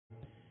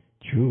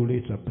Truly,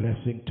 it's a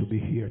blessing to be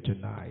here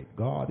tonight.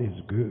 God is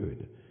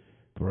good.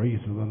 Praise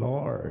the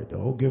Lord.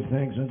 Oh, give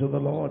thanks unto the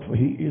Lord, for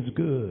he is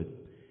good,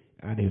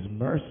 and his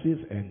mercies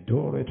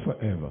endure it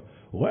forever.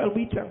 Well,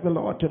 we thank the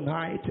Lord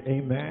tonight.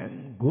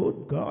 Amen.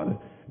 Good God.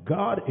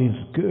 God is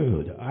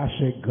good. I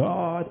say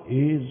God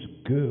is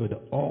good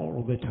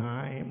all the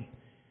time,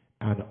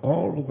 and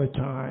all the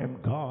time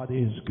God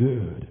is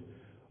good.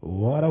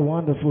 What a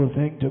wonderful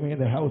thing to be in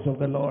the house of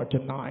the Lord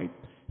tonight.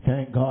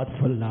 Thank God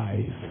for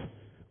life.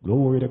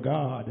 Glory to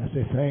God. I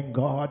say thank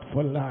God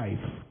for life.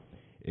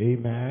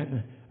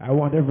 Amen. I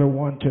want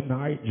everyone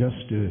tonight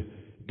just to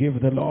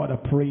give the Lord a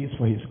praise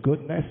for his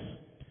goodness.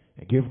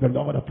 And give the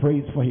Lord a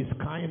praise for his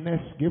kindness.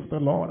 Give the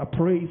Lord a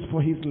praise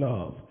for his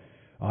love.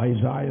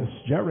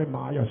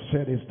 Jeremiah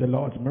said, it's the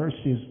Lord's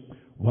mercies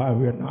while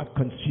we are not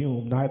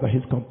consumed, neither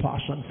his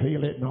compassion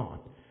fail it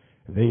not.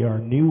 They are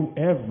new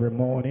every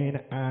morning,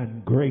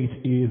 and great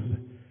is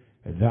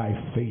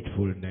thy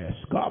faithfulness.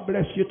 God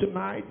bless you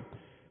tonight.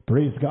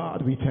 Praise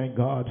God. We thank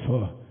God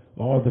for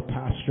all the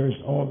pastors,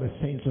 all the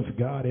saints of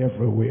God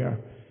everywhere.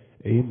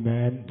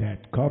 Amen.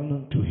 That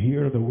come to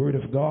hear the word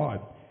of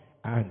God.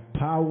 And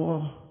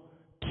Power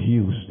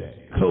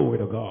Tuesday. Glory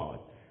to God.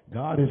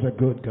 God is a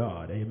good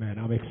God. Amen.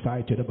 I'm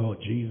excited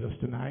about Jesus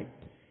tonight.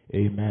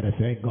 Amen. I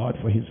thank God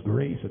for his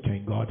grace. I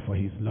thank God for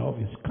his love,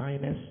 his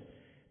kindness.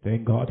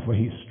 Thank God for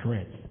his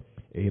strength.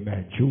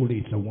 Amen.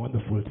 Truly, it's a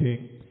wonderful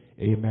thing.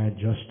 Amen.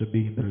 Just to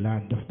be in the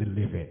land of the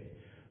living.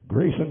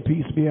 Grace and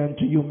peace be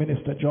unto you,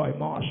 Minister Joy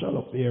Marshall,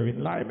 up there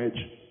in Limage,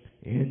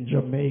 in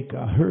Jamaica.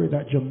 I heard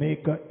that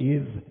Jamaica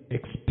is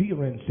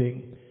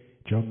experiencing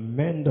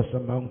tremendous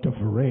amount of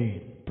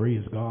rain.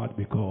 Praise God,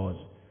 because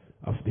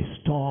of the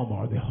storm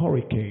or the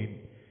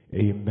hurricane,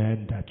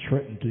 amen, that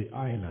threatened the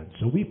island.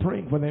 So we're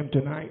praying for them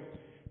tonight.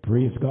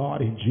 Praise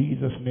God, in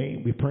Jesus'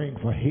 name. We're praying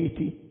for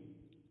Haiti.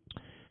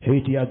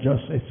 Haiti has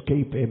just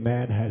escaped,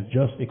 amen, has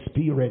just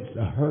experienced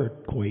a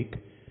earthquake.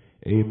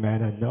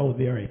 Amen. And now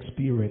they're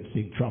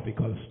experiencing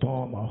tropical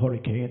storm or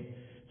hurricane.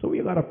 So we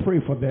got to pray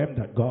for them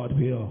that God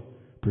will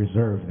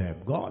preserve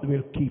them. God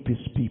will keep his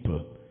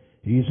people.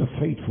 He is a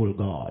faithful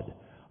God.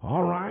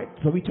 All right.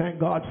 So we thank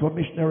God for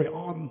missionary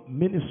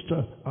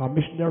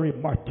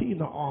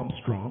Martina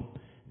Armstrong.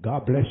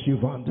 God bless you,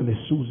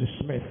 Evangelist Susie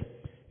Smith.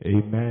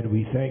 Amen.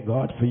 We thank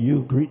God for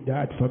you. Greet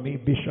that for me,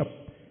 Bishop.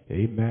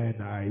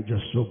 Amen. I'm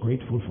just so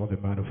grateful for the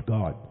man of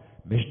God.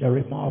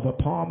 Missionary Martha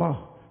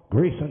Palmer.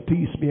 Grace and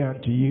peace be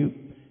unto you.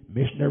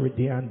 Missionary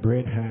Deanne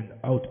Brainhand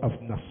out of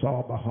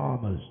Nassau,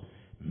 Bahamas.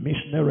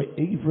 Missionary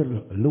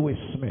Avery Lewis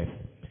Smith.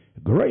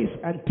 Grace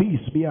and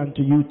peace be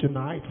unto you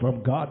tonight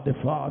from God the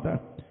Father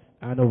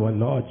and our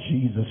Lord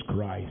Jesus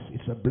Christ.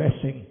 It's a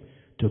blessing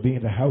to be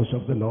in the house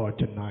of the Lord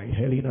tonight.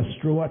 Helena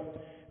Stewart,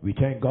 we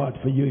thank God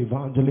for you.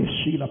 Evangelist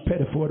Sheila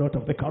Pettiford out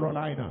of the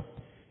Carolina.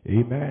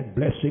 Amen.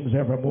 Blessings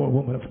evermore,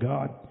 woman of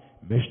God.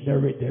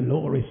 Missionary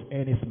Dolores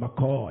Ennis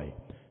McCoy.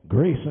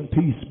 Grace and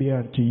peace be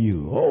unto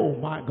you. Oh,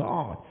 my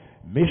God.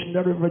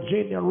 Missionary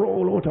Virginia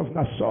Roll out of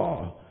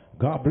Nassau.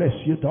 God bless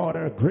you,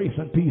 daughter. Grace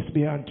and peace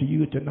be unto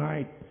you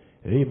tonight.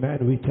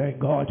 Amen. We thank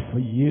God for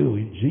you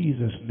in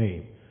Jesus'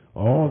 name.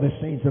 All the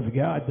saints of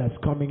God that's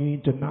coming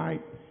in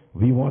tonight,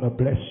 we want to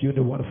bless you in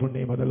the wonderful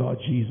name of the Lord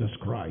Jesus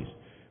Christ.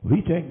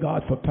 We thank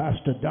God for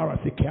Pastor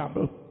Dorothy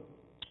Campbell.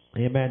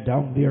 Amen.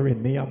 Down there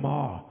in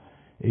Myanmar.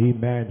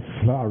 Amen.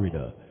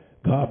 Florida.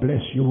 God bless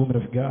you, woman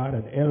of God,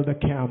 and Elder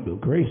Campbell.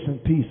 Grace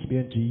and peace be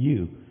unto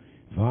you.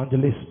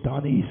 Evangelist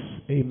Denise,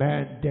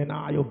 amen.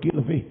 Denayo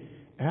Gilvey,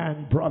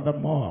 and Brother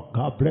Mark.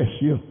 God bless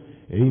you.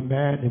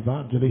 Amen.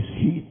 Evangelist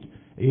Heath,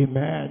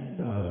 amen.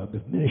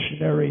 The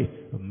missionary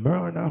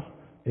Myrna,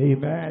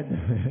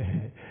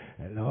 amen.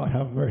 Lord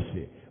have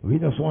mercy. We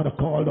just want to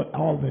call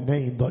all the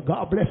names, but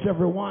God bless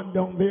everyone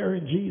down there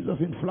in Jesus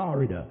in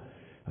Florida.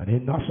 And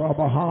in Nassau,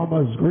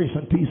 Bahamas, grace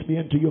and peace be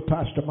unto you,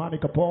 Pastor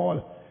Monica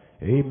Paul.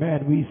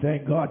 Amen. We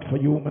thank God for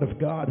you, woman of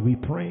God. We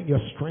pray your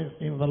strength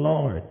in the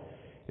Lord.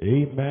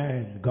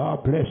 Amen.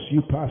 God bless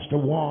you, Pastor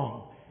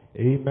Wong.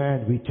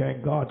 Amen. We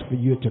thank God for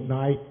you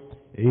tonight.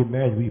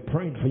 Amen. We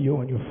praying for you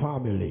and your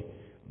family.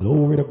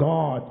 Glory to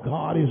God.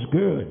 God is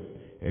good.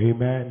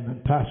 Amen.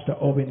 And Pastor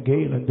Owen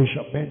Gale and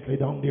Bishop Bentley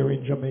down there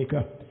in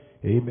Jamaica.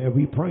 Amen.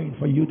 We praying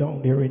for you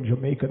down there in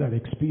Jamaica that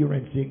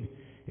experiencing,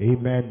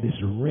 amen,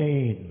 this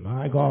rain.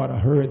 My God, I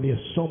heard there's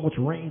so much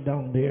rain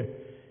down there.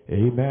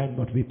 Amen.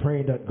 But we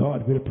pray that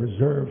God will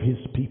preserve his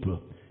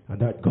people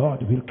and that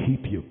God will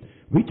keep you.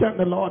 We thank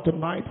the Lord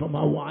tonight for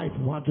my wife,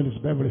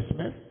 Evangelist Beverly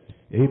Smith.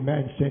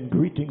 Amen. Send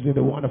greetings in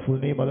the wonderful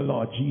name of the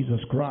Lord Jesus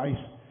Christ.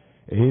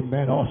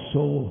 Amen.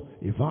 Also,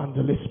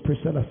 Evangelist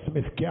Priscilla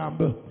Smith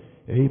Campbell.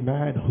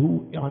 Amen.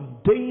 Who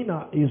and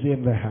Dana is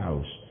in the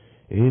house.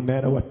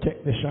 Amen. Our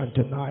technician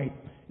tonight.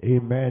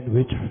 Amen.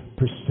 With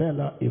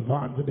Priscilla,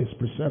 Evangelist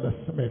Priscilla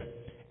Smith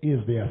is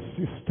the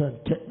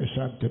assistant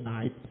technician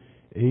tonight.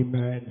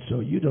 Amen. So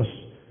you just,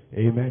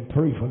 amen,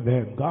 pray for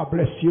them. God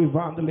bless you,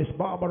 Evangelist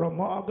Barbara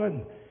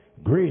Morgan.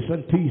 Grace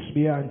and peace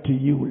be unto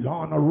you.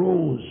 Lorna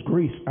Rose,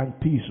 grace and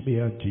peace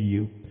be unto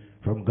you.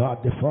 From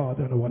God the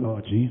Father and our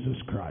Lord Jesus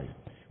Christ.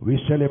 We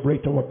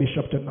celebrate our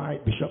bishop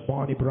tonight, Bishop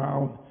Barney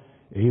Brown.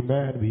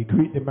 Amen. We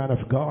greet the man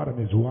of God and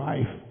his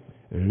wife,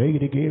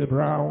 Lady Gail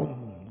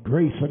Brown.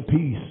 Grace and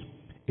peace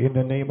in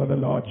the name of the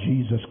Lord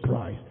Jesus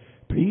Christ.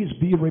 Please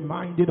be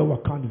reminded of a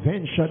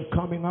convention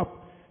coming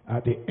up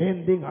at the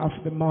ending of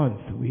the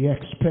month. We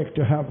expect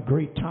to have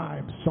great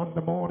time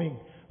Sunday morning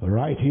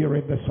right here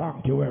in the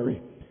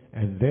sanctuary.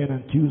 And then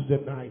on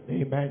Tuesday night,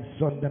 amen,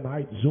 Sunday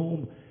night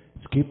Zoom.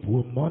 Skip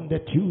Monday,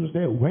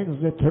 Tuesday,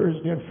 Wednesday,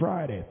 Thursday, and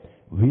Friday.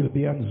 We'll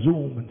be on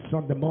Zoom and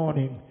Sunday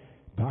morning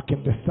back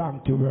in the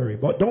sanctuary.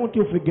 But don't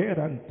you forget,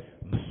 on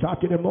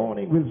Saturday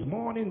morning is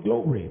morning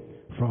glory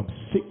from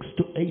 6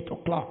 to 8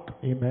 o'clock,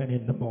 amen,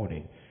 in the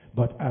morning.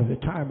 But as the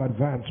time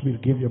advances, we'll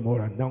give you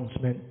more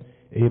announcement,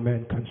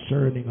 amen,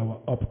 concerning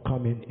our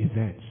upcoming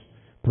events.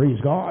 Praise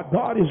God.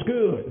 God is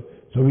good.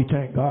 So we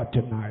thank God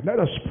tonight. Let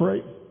us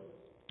pray.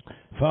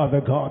 Father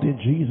God, in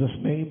Jesus'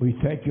 name, we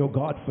thank you,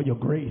 God, for your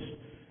grace.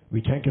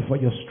 We thank you for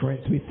your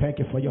strength. We thank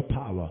you for your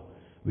power.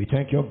 We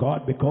thank you,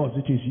 God, because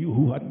it is you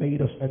who had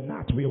made us and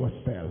not we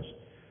ourselves.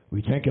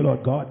 We thank you,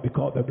 Lord God,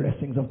 because the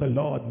blessings of the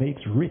Lord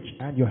makes rich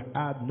and you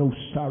add no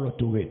sorrow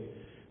to it.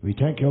 We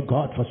thank you,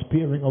 God, for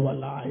sparing our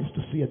lives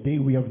to see a day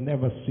we have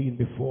never seen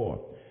before.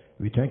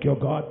 We thank you,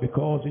 God,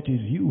 because it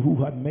is you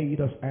who had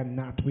made us and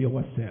not we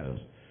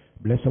ourselves.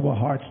 Bless our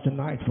hearts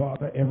tonight,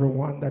 Father,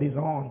 everyone that is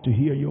on to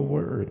hear your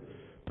word.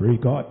 Pray,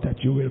 God,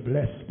 that you will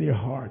bless their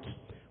hearts,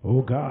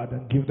 oh God,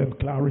 and give them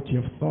clarity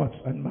of thoughts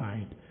and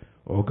mind.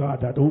 Oh God,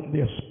 that open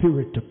their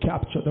spirit to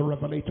capture the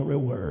revelatory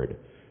word,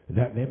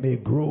 that they may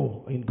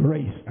grow in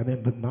grace and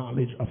in the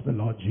knowledge of the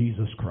Lord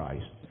Jesus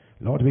Christ.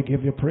 Lord, we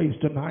give you praise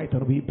tonight,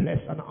 and we bless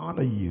and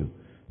honor you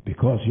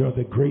because you're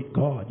the great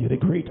God. You're the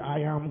great I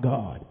am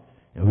God.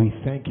 And we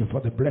thank you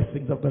for the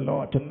blessings of the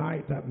Lord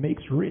tonight that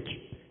makes rich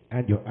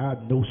and you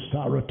add no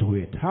sorrow to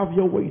it. Have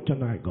your way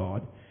tonight,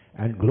 God,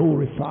 and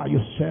glorify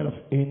yourself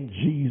in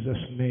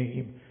Jesus'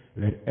 name.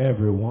 Let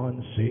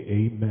everyone say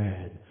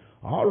amen.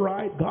 All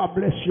right. God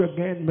bless you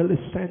again,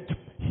 Millicent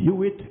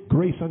Hewitt.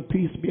 Grace and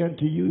peace be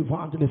unto you,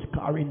 Evangelist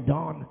Karen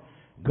Don.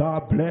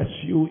 God bless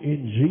you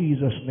in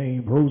Jesus'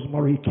 name.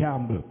 Rosemary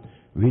Campbell.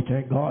 We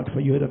thank God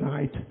for you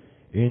tonight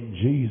in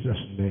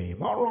Jesus'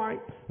 name. All right.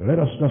 Let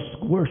us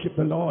just worship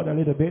the Lord a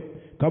little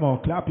bit. Come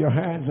on, clap your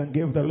hands and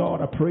give the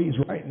Lord a praise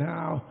right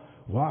now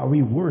while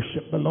we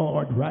worship the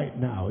Lord right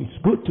now. It's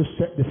good to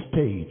set the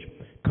stage.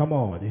 Come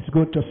on. It's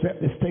good to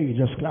set the stage.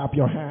 Just clap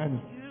your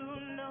hands.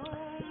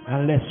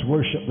 And let's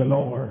worship the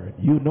Lord.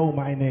 You know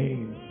my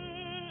name.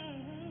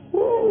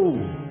 Woo!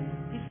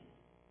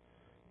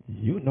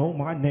 You know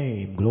my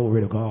name.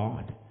 Glory to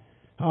God.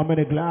 How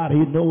many glad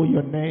he know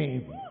your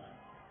name?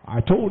 I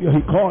told you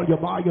he called you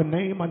by your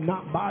name and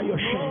not by your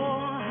shame.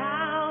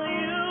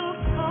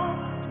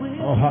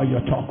 Oh, how you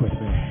talk with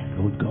me.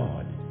 Good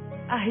God.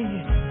 I hear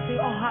you say,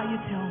 oh, how you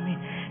tell me.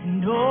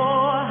 And oh,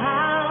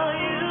 how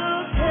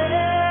you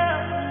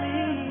tell me.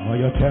 Oh,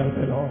 you tell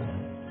me, Lord.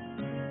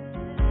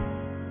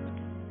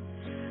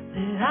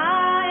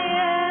 I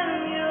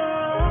am your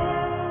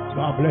own.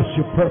 God bless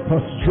you,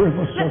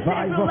 purpose-driven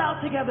survivor. Let's sing out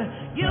together.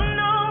 You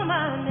know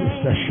my name.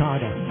 Mr.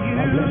 Shana.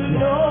 God bless you. You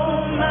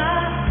know my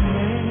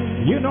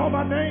name. You know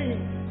my name.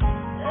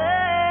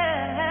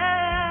 Yeah.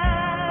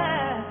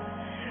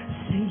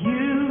 Say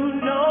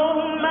you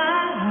know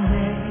my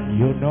name.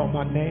 You know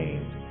my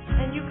name.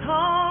 And you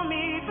call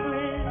me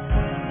friend.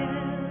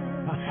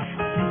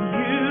 Say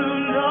you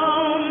know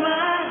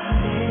my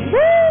name.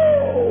 Woo!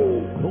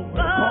 Glory to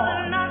God.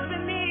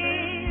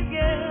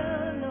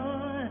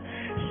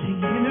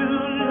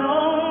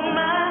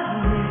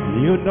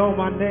 You know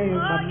my name.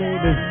 My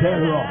name is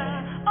Deborah.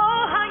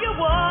 Oh, how you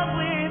walk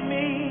with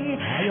me.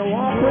 How you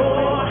walk with me.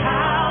 Oh,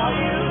 how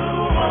you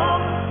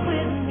walk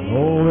with me.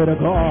 Glory to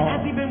God.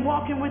 Has he been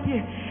walking with you?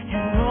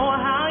 And oh,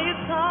 how you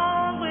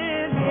talk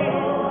with me.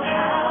 Oh,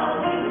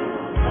 how you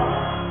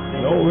talk with me.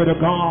 Glory to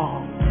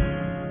God.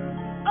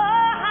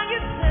 Oh, how you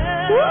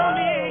tell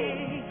me.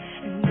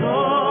 And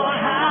oh,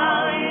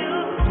 how you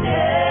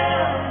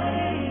tell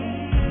me.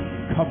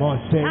 Come on,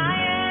 sing.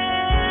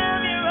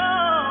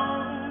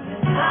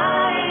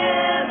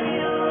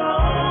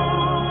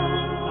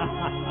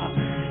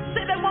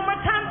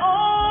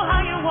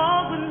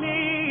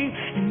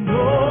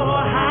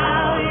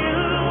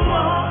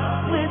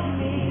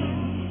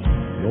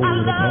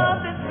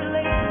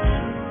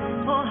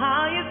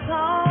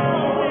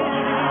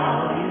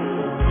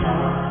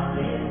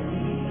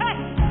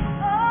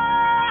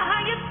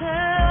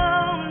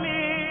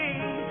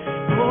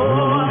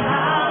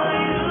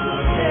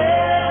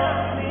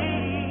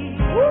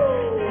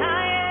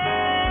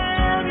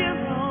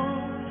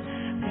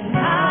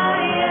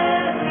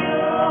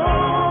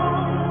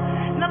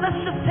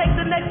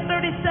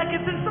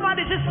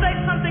 Just say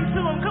something to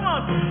him. Come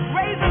on.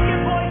 Raise up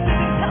your voices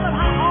and tell him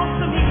how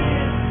awesome he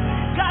is.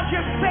 God,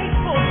 you're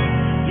faithful.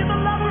 You're the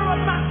lover of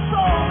my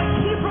soul, the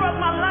keeper of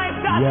my life.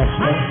 God, yes,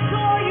 I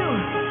adore you.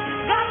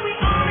 God, we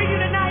honor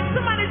you tonight.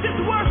 Somebody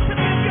just worship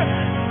him. You're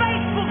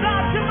faithful,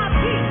 God. You're my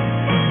peace.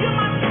 You're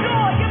my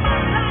joy. You're my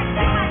life.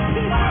 You're my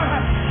keeper.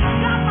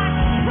 God, my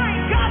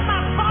strength. God,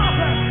 my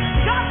father.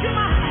 God, you're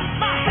my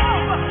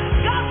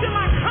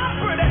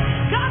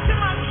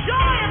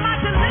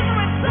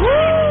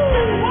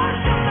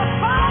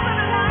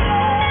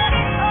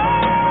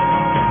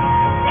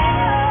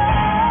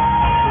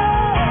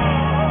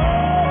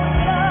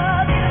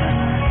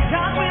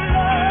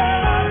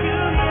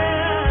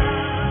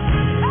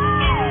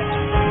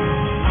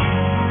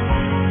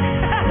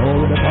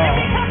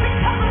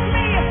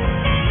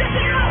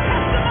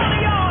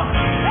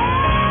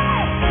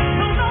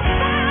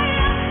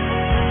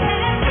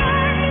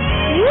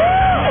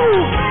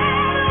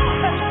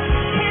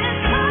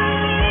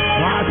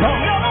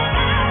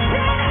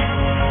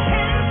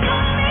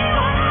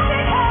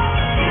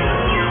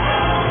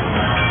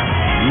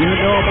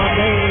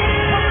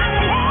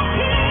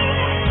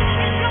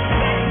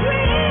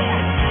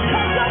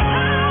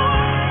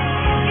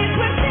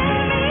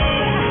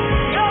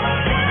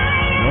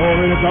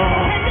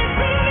God.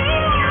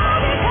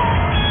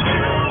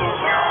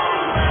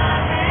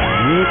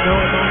 You know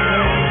my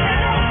name.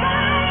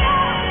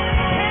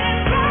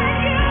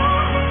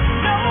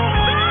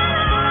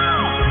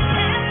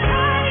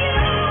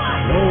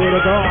 Glory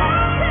to God.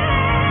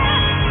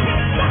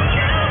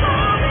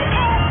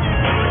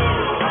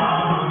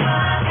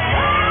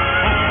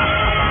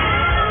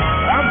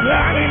 I'm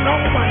glad he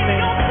knows my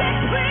name.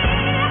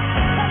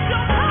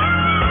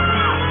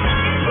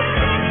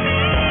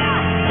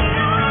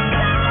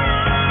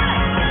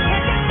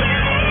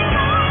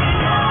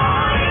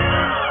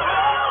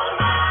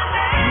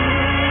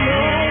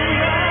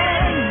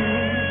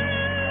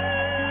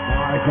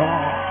 My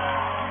God.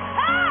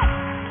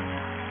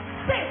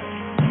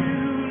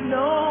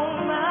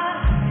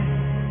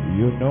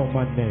 You know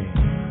my name.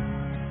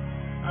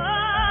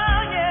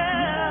 Oh,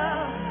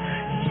 yeah.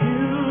 You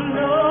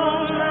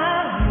know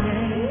my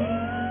name.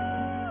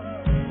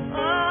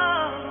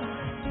 Oh,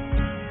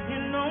 you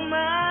know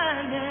my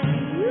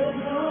name. You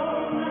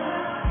know my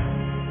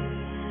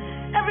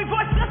name. Every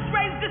voice, let's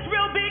raise this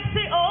real big.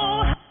 Say,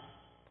 oh.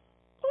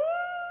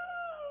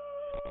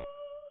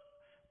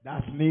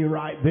 That's me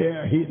right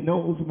there. He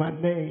knows my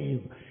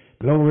name.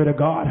 Glory to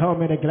God. How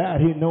many glad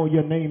he know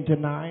your name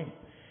tonight?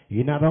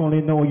 He not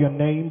only know your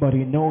name, but he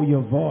know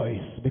your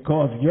voice,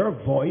 because your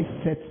voice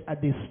sets a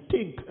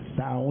distinct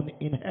sound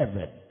in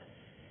heaven.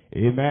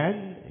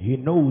 Amen. He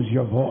knows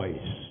your voice.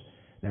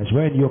 That's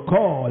when you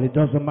call. It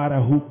doesn't matter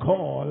who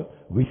call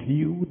with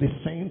you the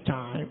same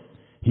time.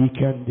 He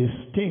can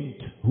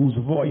distinct whose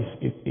voice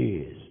it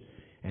is.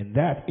 And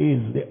that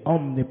is the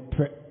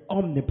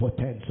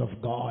omnipotence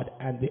of God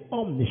and the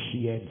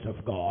omniscience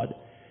of God.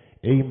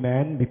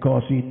 Amen.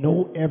 Because he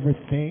knows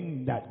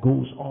everything that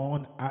goes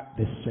on at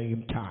the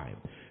same time.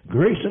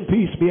 Grace and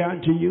peace be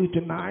unto you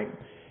tonight.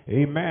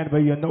 Amen. But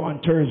you know, on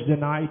Thursday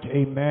night,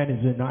 amen,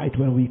 is the night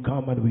when we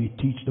come and we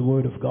teach the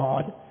word of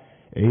God.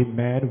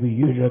 Amen. We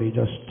usually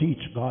just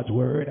teach God's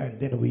word and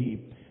then we,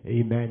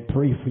 amen,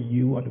 pray for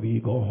you and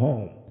we go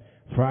home.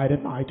 Friday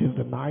night is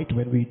the night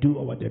when we do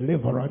our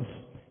deliverance.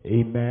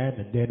 Amen.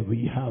 And then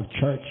we have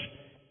church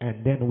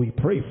and then we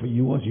pray for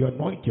you as you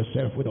anoint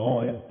yourself with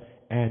oil.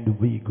 And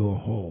we go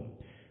home.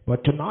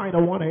 But tonight I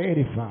want to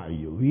edify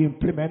you. We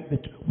implement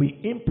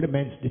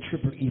the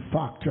Triple E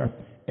factor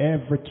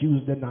every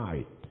Tuesday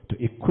night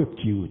to equip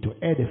you, to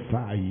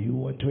edify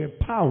you, and to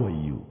empower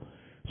you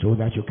so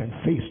that you can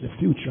face the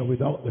future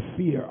without the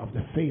fear of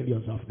the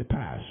failures of the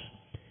past.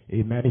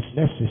 Amen. It's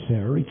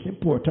necessary, it's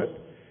important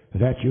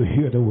that you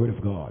hear the word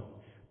of God.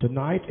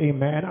 Tonight,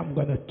 amen, I'm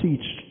going to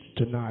teach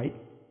tonight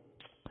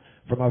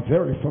from a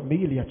very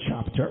familiar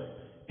chapter.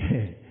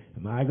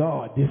 My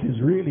God, this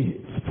is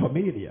really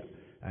familiar.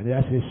 And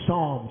that is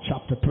Psalm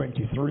chapter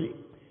 23.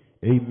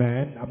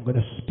 Amen. I'm going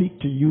to speak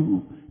to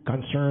you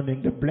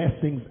concerning the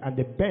blessings and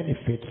the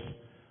benefits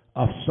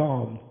of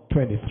Psalm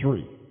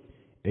 23.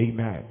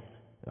 Amen.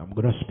 I'm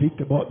going to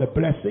speak about the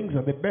blessings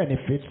and the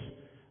benefits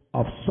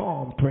of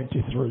Psalm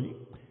 23.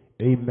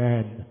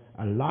 Amen.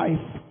 A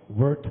life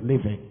worth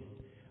living.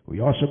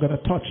 We're also going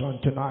to touch on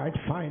tonight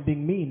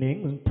finding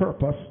meaning and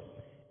purpose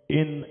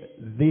in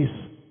this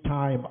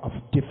time of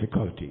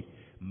difficulty.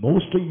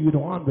 Most of you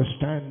don't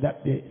understand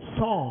that the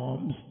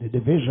Psalms, the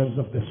divisions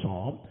of the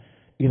Psalm,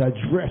 it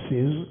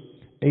addresses,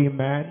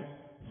 amen,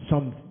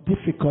 some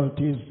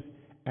difficulties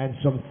and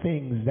some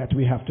things that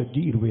we have to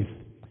deal with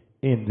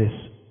in this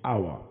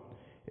hour.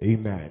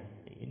 Amen.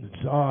 In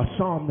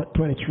Psalm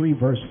 23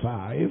 verse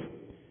 5,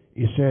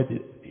 he said,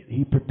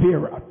 he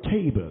prepared a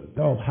table.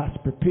 Thou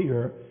hast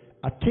prepared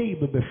a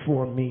table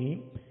before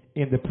me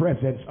in the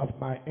presence of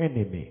my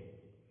enemy.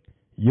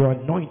 You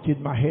anointed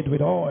my head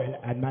with oil,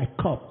 and my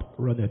cup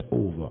runneth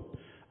over.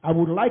 I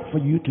would like for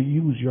you to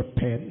use your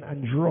pen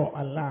and draw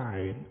a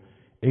line,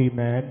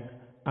 amen,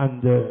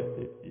 under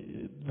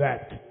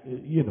that,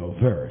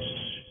 verse.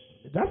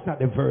 That's not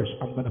the verse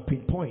I'm going to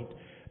pinpoint,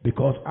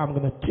 because I'm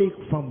going to take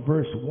from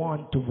verse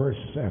 1 to verse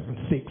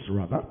 6,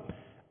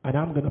 and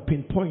I'm going to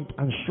pinpoint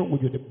and show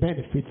you the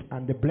benefits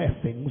and the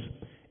blessings,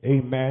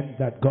 amen,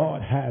 that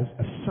God has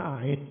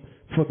assigned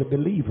for the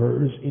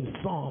believers in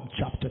Psalm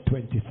chapter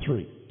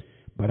 23.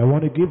 But I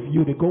want to give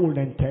you the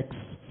golden text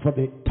for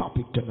the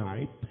topic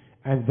tonight,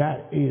 and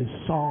that is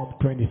Psalm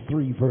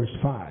 23 verse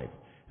 5.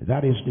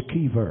 That is the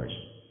key verse.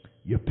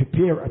 You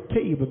prepare a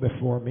table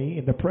before me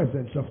in the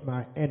presence of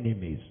my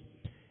enemies,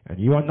 and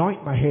you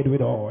anoint my head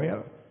with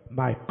oil,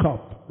 my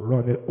cup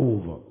runneth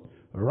over.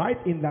 Right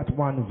in that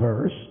one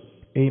verse,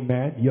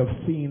 amen, you have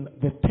seen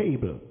the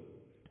table.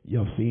 You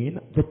have seen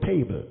the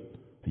table.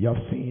 You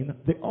have seen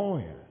the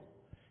oil.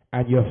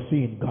 And you have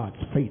seen God's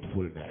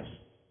faithfulness.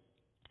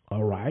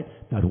 All right,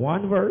 that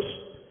one verse,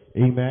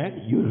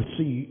 amen, you'll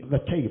see the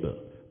table.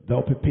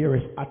 Thou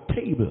preparest a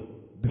table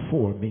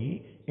before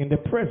me in the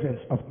presence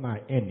of my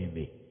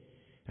enemy.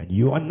 And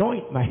you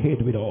anoint my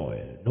head with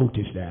oil.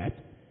 Notice that.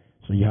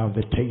 So you have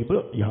the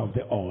table, you have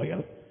the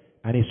oil,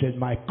 and he said,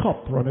 my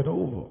cup runneth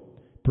over.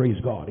 Praise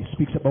God. He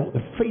speaks about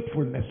the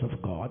faithfulness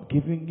of God,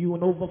 giving you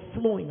an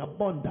overflowing,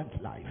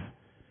 abundant life.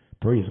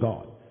 Praise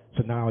God.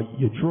 So now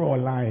you draw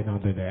a line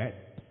under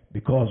that.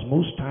 Because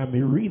most time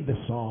we read the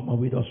psalm and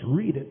we just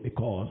read it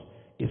because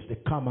it's the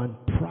common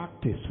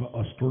practice for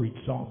us to read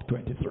Psalm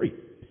 23.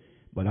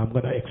 But I'm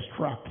going to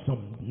extract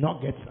some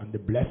nuggets and the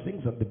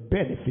blessings and the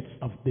benefits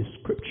of this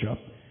scripture,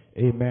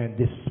 amen,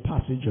 this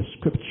passage of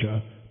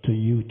scripture to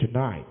you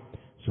tonight.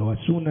 So as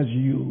soon as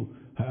you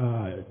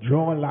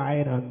draw a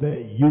line and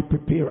you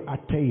prepare a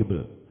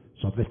table,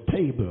 so the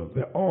table,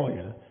 the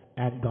oil,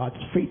 and God's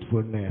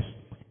faithfulness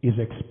is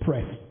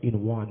expressed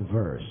in one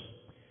verse.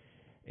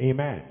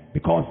 Amen.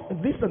 Because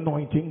this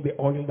anointing, the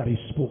oil that he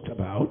spoke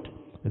about,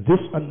 this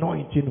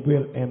anointing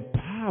will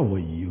empower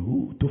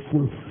you to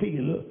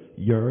fulfill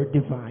your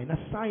divine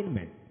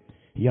assignment.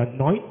 He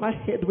anoint my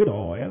head with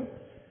oil,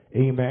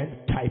 amen,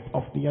 type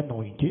of the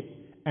anointing,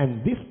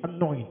 and this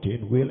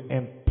anointing will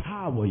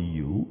empower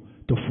you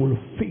to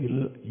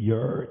fulfill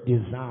your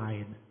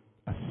design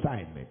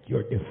assignment,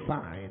 your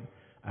divine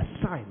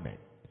assignment.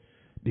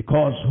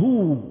 Because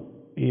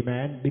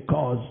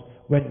because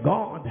when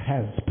God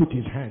has put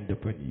his hand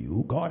upon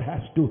you, God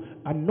has to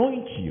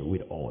anoint you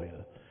with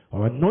oil,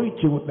 or anoint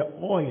you with the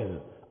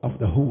oil of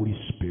the Holy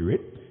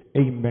Spirit,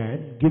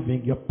 amen,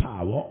 giving you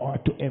power or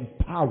to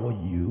empower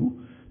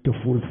you to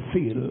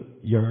fulfill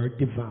your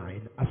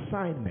divine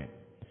assignment.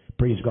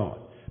 Praise God.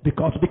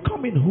 Because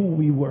becoming who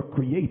we were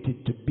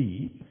created to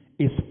be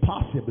is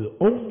possible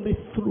only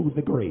through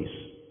the grace.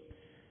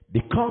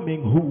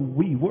 Becoming who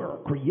we were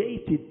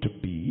created to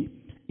be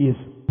is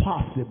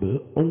possible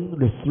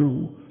only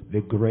through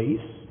the grace,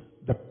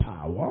 the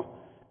power,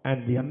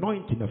 and the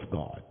anointing of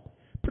God.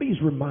 Please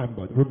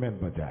remember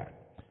that.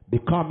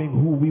 Becoming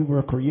who we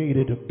were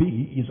created to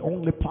be is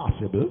only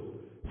possible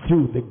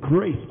through the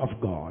grace of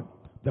God,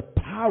 the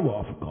power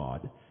of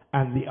God,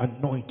 and the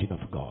anointing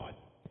of God.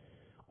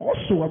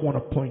 Also, I want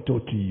to point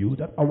out to you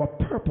that our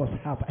purpose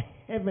has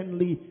a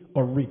heavenly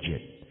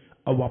origin.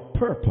 Our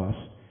purpose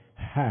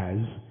has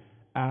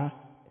a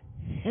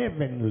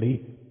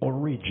heavenly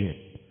origin.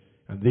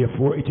 And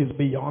therefore, it is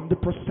beyond the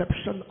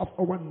perception of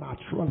our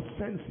natural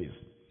senses.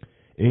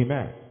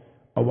 Amen.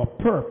 Our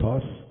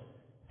purpose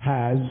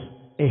has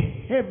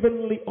a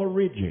heavenly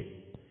origin.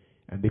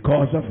 And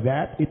because of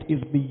that, it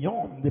is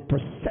beyond the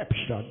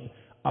perception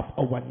of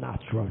our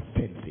natural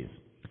senses.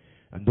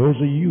 And those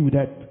of you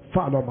that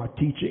follow my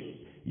teaching,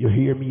 you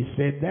hear me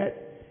say that,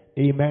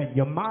 amen,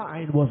 your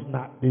mind was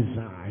not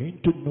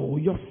designed to know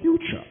your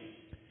future.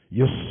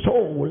 Your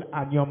soul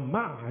and your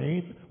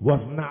mind was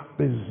not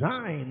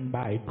designed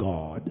by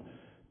God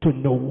to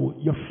know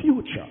your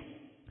future.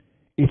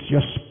 It's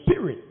your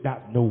spirit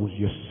that knows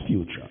your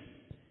future.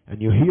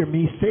 And you hear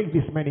me say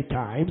this many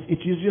times, it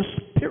is your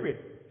spirit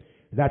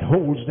that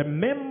holds the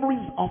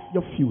memories of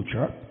your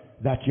future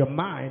that your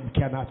mind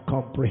cannot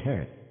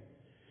comprehend.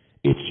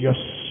 It's your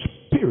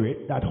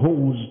spirit that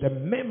holds the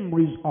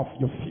memories of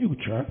your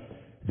future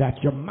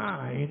that your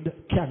mind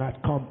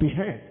cannot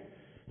comprehend.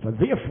 So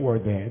therefore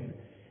then,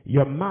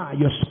 your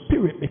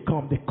spirit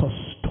becomes the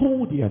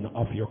custodian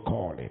of your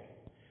calling.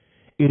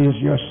 It is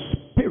your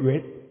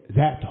spirit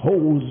that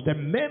holds the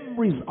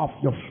memories of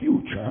your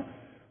future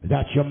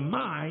that your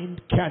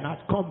mind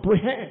cannot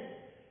comprehend.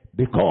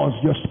 Because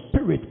your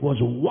spirit was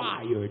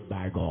wired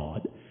by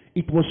God.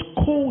 It was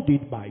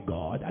coded by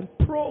God and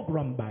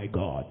programmed by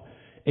God.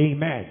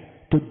 Amen.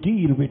 To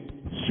deal with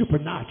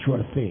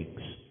supernatural things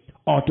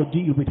or to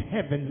deal with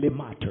heavenly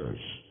matters.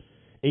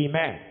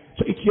 Amen.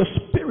 So it's your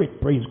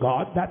spirit, praise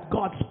God, that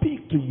God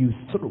speaks to you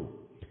through.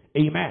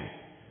 Amen.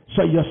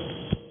 So your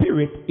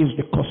spirit is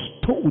the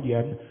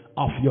custodian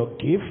of your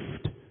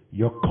gift,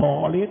 your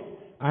calling,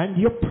 and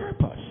your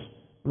purpose.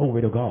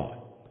 Glory to God.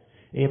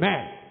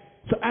 Amen.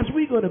 So as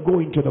we're going to go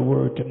into the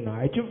word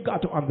tonight, you've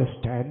got to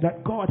understand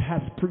that God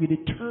has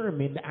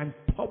predetermined and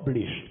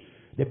published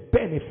the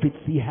benefits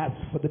he has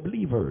for the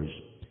believers.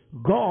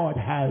 God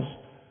has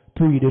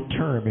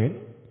predetermined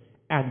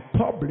and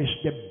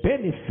published the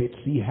benefits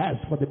he has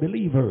for the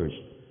believers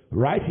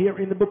right here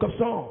in the book of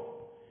Psalms.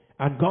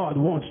 And God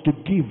wants to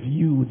give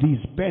you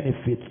these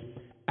benefits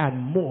and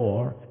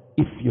more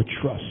if you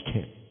trust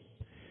him.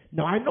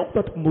 Now, I know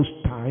that most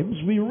times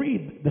we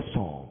read the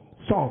Psalm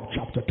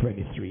chapter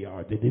 23,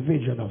 or the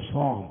division of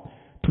Psalm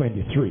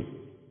 23.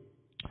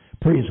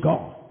 Praise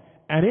God.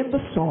 And in the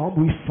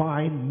Psalm, we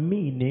find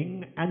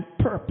meaning and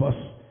purpose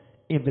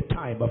in the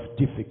time of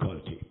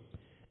difficulty.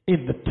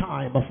 In the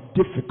time of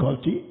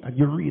difficulty, and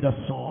you read a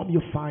Psalm,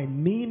 you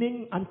find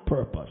meaning and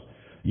purpose.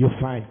 You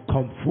find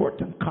comfort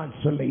and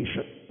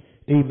consolation,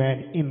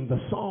 amen, in the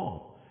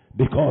Psalm.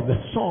 Because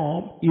the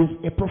Psalm is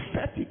a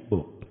prophetic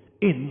book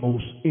in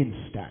most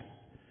instance.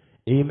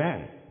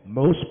 Amen.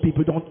 Most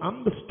people don't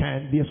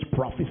understand this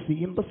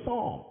prophecy in the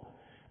Psalm.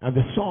 And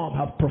the Psalm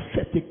have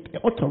prophetic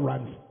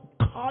utterance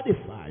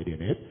codified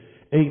in it.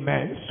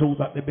 Amen. So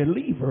that the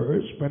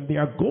believers, when they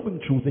are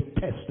going through the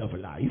test of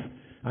life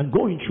and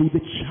going through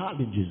the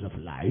challenges of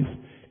life,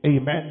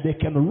 amen, they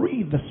can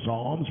read the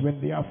Psalms when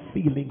they are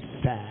feeling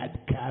sad,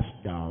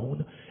 cast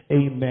down,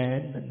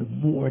 amen,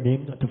 and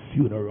mourning at a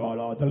funeral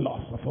or the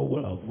loss of a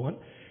loved one.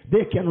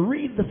 They can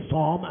read the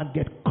Psalm and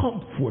get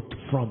comfort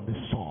from the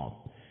Psalm.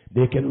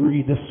 They can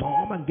read the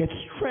psalm and get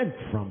strength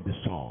from the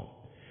psalm.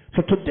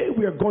 So today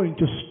we are going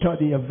to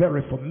study a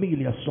very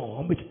familiar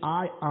psalm, which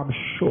I am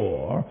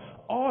sure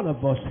all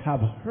of us have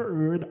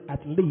heard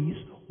at least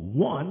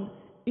one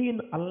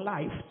in a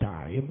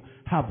lifetime,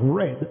 have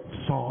read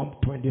Psalm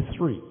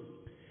 23.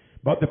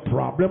 But the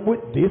problem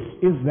with this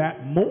is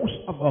that most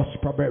of us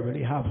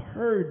probably have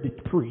heard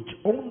it preached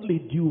only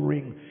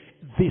during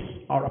this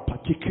or a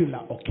particular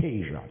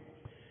occasion.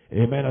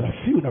 Amen. At a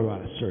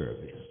funeral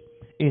service.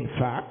 In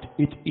fact,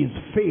 it is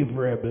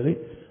favorably,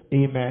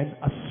 amen,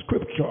 a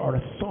scripture or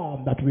a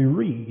psalm that we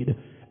read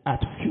at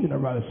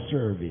funeral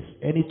service.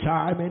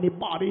 Anytime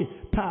anybody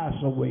pass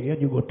away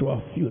and you go to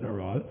a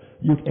funeral,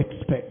 you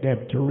expect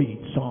them to read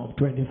Psalm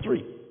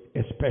 23,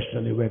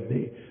 especially when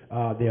they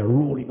are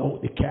rolling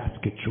out the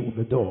casket through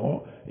the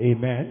door.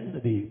 Amen.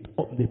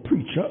 The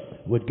preacher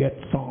would get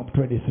Psalm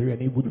 23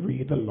 and he would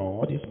read, "The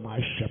Lord is my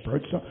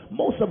shepherd." So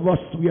most of us,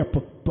 we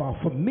are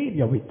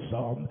familiar with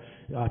Psalm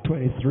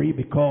 23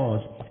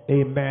 because,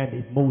 amen,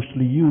 it's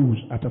mostly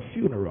used at a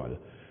funeral.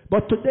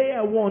 But today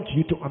I want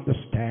you to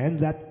understand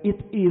that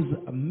its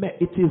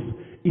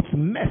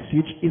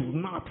message is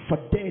not for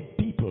dead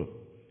people.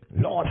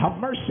 Lord have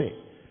mercy.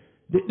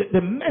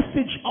 The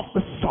message of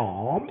the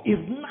psalm is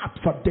not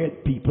for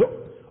dead people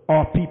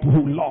or people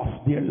who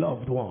lost their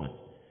loved one.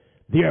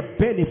 There are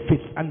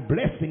benefits and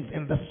blessings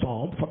in the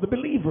psalm for the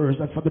believers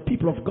and for the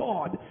people of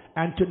God.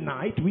 And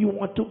tonight we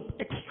want to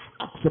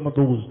extract some of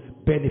those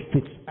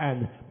benefits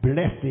and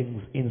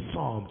blessings in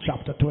Psalm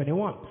chapter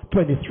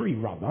 23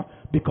 rather,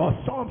 because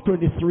Psalm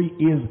 23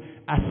 is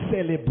a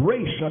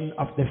celebration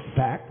of the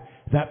fact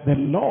that the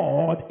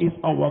Lord is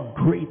our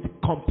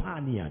great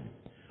companion,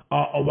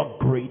 our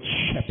great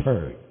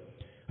shepherd.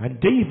 And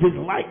David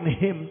likened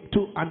him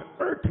to an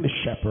earthly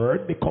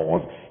shepherd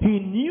because he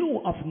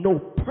knew of no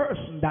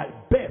person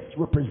that best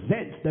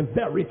represents the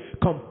very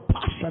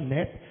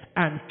compassionate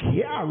and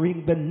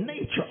caring the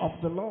nature of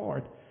the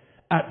Lord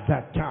at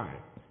that time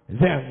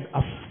than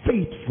a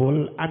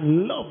faithful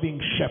and loving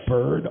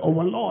shepherd,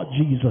 our Lord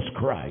Jesus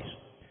Christ.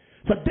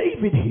 So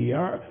David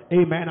here,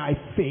 amen, I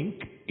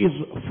think is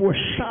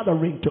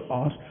foreshadowing to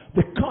us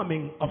the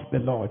coming of the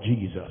Lord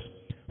Jesus,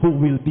 who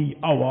will be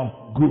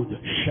our good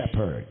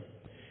shepherd.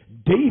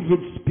 David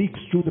speaks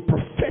through the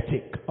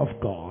prophetic of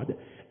God,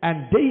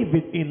 and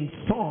David in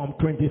Psalm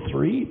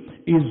 23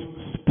 is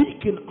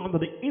speaking under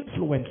the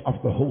influence of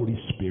the Holy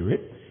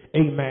Spirit,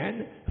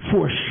 amen,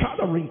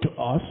 foreshadowing to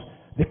us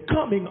the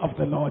coming of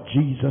the Lord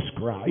Jesus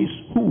Christ,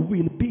 who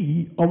will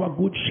be our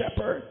good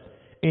shepherd.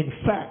 In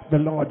fact, the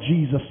Lord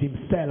Jesus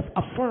himself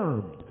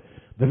affirmed.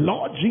 The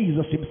Lord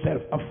Jesus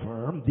himself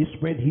affirmed this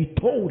when he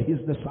told his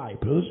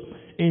disciples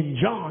in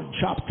John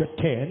chapter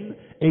 10,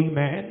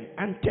 amen,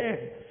 and 10,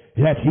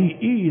 that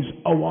he is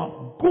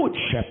our good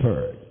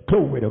shepherd.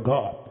 Glory to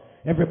God.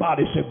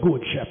 Everybody say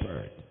good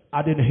shepherd.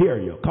 I didn't hear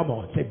you. Come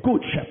on, say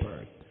good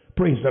shepherd.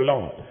 Praise the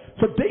Lord.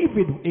 So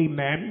David,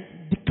 amen,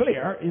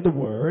 declare in the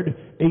word,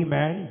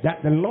 amen,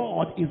 that the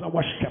Lord is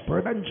our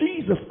shepherd. And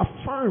Jesus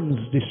affirms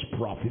this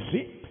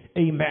prophecy,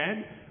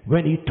 amen,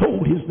 when he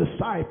told his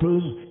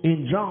disciples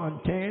in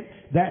John 10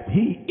 that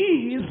he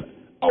is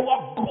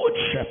our good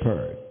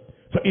shepherd.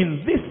 So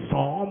in this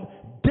psalm,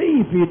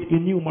 David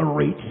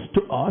enumerates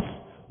to us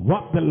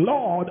what the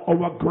Lord,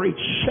 our great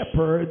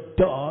shepherd,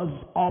 does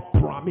or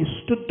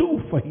promised to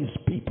do for his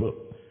people,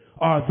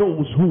 or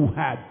those who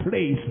had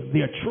placed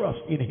their trust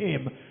in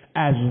him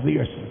as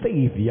their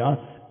Savior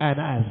and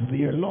as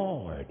their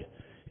Lord.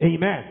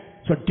 Amen.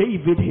 So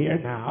David here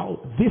now,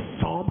 this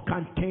psalm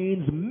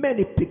contains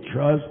many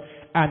pictures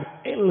and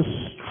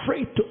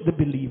illustrate to the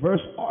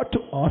believers or to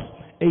us,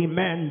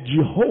 amen,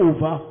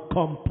 Jehovah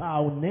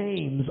compound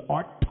names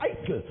or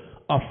title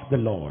of the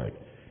Lord.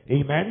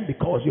 Amen,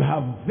 because you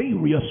have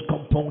various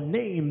compound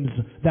names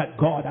that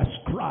God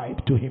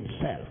ascribed to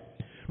himself.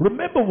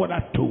 Remember what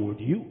I told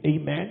you,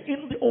 amen,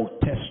 in the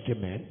Old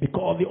Testament,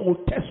 because the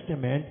Old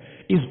Testament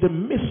is the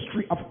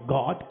mystery of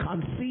God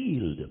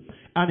concealed.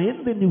 And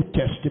in the New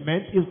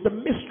Testament is the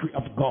mystery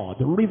of God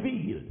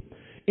revealed.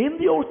 In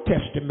the Old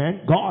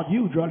Testament, God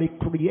usually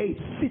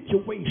creates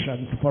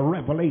situations for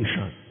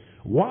revelation.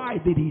 Why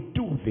did he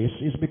do this?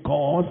 Is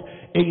because,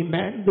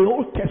 amen, the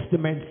Old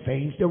Testament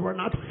saints, they were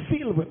not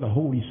filled with the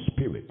Holy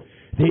Spirit.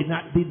 They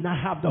did not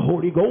have the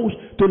Holy Ghost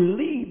to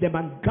lead them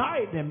and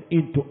guide them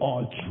into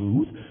all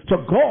truth. So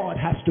God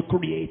has to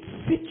create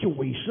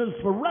situations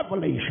for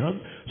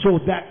revelation so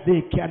that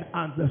they can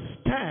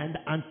understand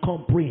and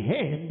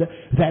comprehend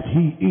that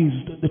he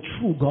is the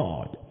true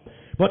God.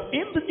 But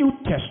in the New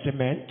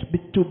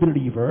Testament, to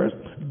believers,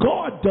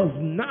 God does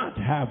not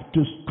have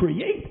to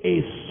create a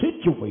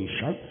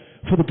situation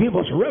for to give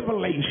us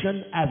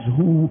revelation as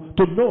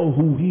to know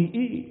who he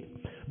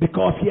is.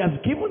 Because he has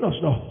given us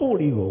the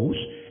Holy Ghost,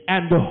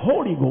 and the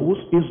Holy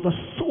Ghost is the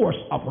source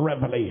of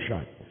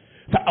revelation.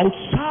 So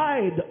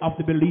outside of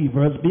the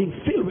believers being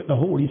filled with the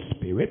Holy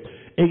Spirit,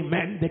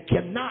 amen, they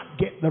cannot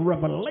get the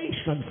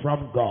revelation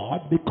from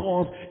God,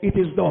 because it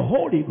is the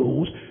Holy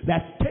Ghost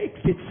that takes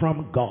it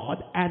from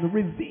God and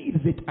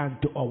reveals it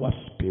unto our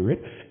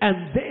spirit,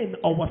 and then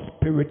our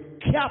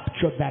spirit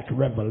capture that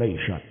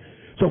revelation.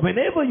 So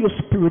whenever your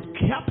spirit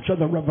capture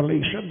the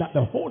revelation that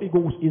the Holy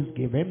Ghost is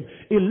given,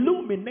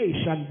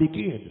 illumination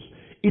begins.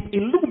 It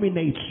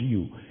illuminates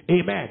you.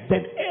 Amen.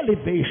 Then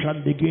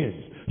elevation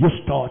begins. You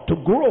start to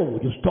grow.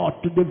 You start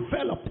to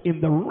develop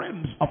in the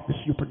realms of the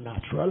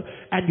supernatural,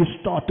 and you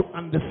start to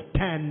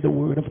understand the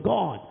Word of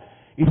God.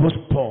 It was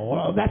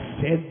Paul that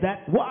said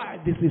that why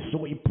this is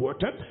so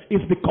important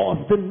is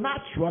because the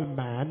natural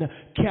man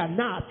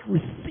cannot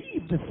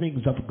receive the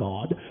things of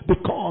God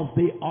because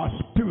they are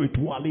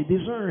spiritually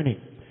discerning.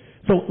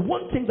 So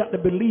one thing that the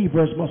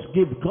believers must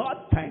give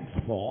God thanks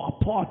for,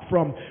 apart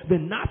from the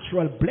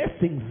natural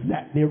blessings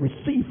that they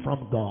receive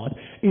from God,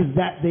 is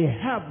that they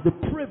have the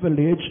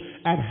privilege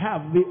and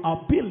have the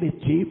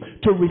ability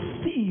to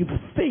receive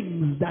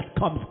things that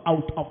comes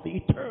out of the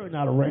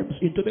eternal realms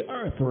into the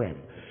earth realm.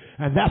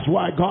 And that's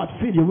why God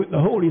filled you with the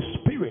Holy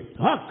Spirit.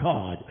 Oh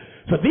God.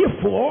 So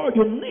therefore,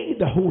 you need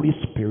the Holy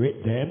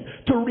Spirit then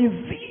to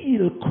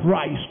reveal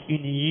Christ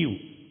in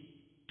you.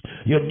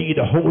 You need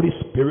the Holy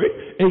Spirit,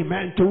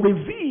 amen, to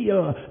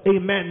reveal,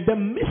 amen, the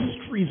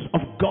mysteries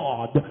of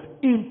God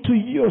into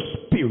your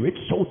spirit,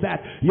 so that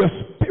your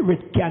spirit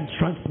can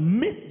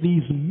transmit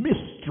these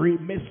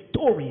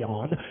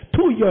mysterion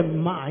to your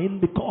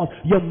mind, because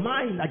your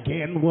mind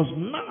again was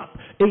not,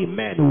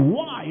 amen,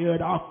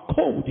 wired or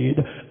coded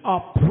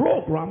or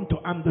programmed to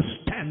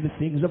understand the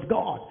things of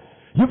God.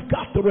 You've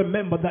got to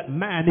remember that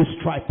man is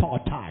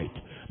tripartite.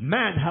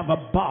 Man have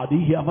a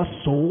body, he have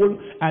a soul,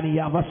 and he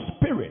have a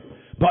spirit.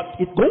 But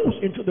it goes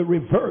into the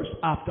reverse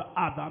after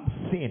Adam's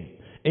sin.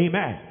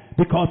 Amen.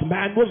 Because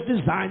man was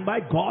designed by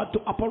God to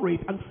operate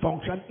and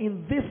function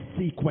in this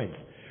sequence.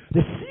 The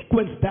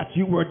sequence that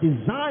you were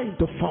designed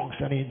to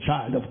function in,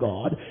 child of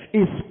God,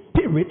 is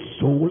spirit,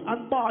 soul,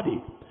 and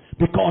body.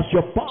 Because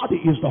your body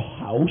is the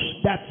house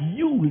that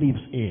you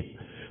live in.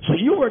 So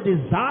you were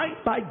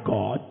designed by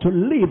God to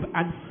live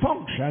and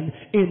function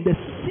in the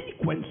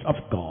sequence of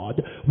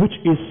God, which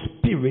is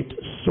spirit,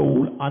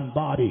 soul, and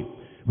body.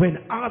 When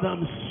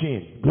Adam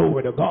sinned,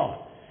 glory to God,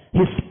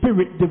 his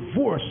spirit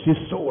divorced his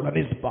soul and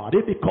his body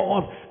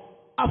because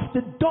of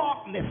the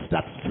darkness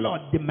that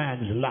flooded the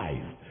man's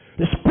life.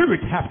 The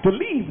spirit have to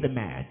leave the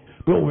man,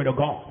 glory to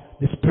God.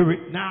 The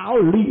spirit now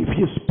leave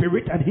his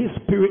spirit, and his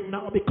spirit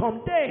now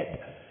become dead.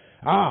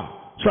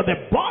 So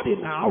the body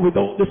now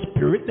without the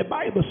spirit, the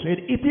Bible said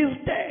it is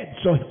dead.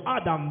 So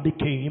Adam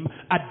became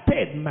a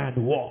dead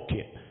man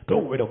walking,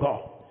 glory to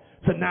God.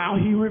 So now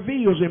he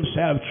reveals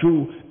himself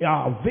through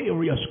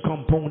various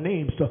compound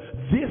names. So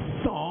this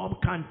psalm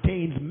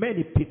contains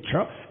many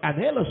picture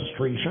and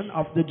illustration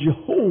of the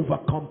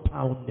Jehovah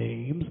compound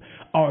names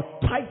or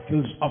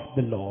titles of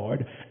the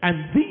Lord.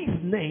 And these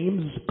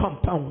names,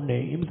 compound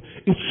names,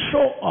 it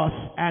show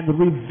us and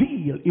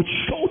reveal, it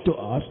show to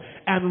us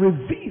and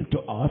reveal to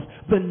us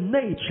the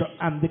nature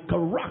and the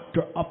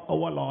character of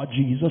our Lord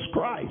Jesus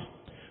Christ.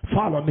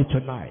 Follow me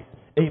tonight.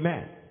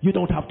 Amen. You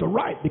don't have to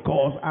write,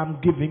 because I'm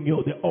giving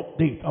you the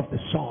update of the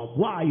psalm.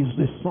 Why is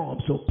this psalm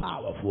so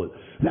powerful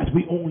that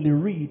we only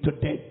read to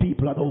dead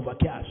people and over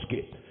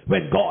casket,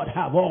 when God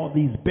have all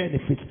these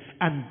benefits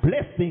and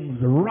blessings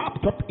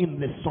wrapped up in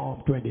this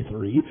Psalm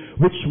 23,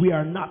 which we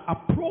are not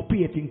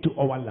appropriating to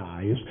our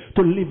lives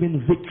to live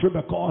in victory,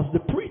 because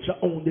the preacher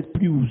only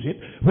proves it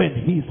when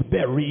he's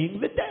burying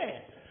the dead.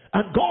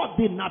 And God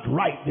did not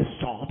write this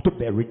psalm to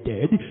bury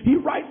dead. He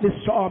wrote this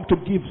psalm to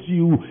give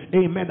you,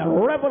 amen, a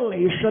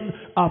revelation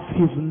of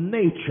his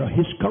nature,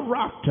 his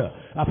character,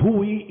 of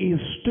who he is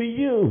to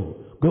you.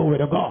 Glory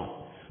to God.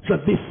 So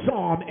this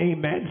psalm,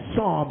 amen,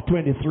 Psalm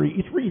 23,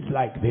 it reads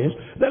like this: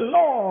 the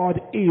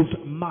Lord is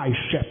my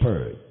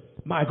shepherd.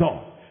 My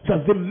God. So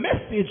the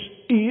message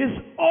is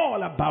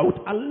all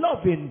about a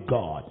loving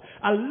God,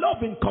 a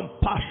loving,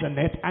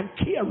 compassionate, and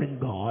caring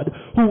God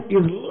who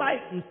is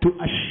likened to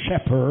a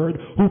shepherd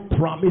who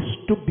promised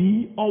to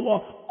be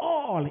our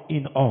all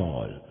in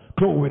all.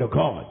 Glory to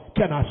God.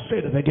 Can I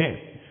say that again?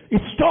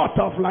 It starts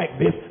off like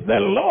this: the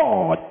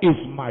Lord is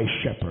my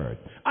shepherd.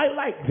 I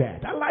like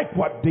that. I like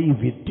what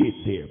David did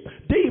there.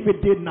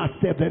 David did not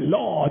say the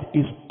Lord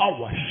is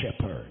our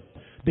shepherd,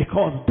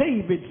 because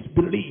David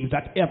believed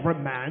that every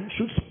man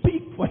should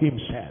speak for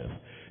himself.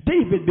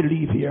 David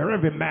believed here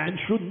every man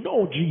should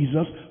know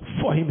Jesus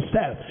for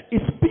himself.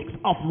 It speaks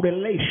of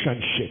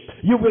relationship.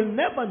 You will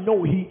never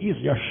know he is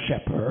your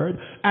shepherd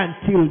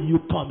until you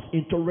come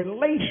into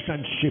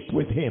relationship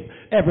with him.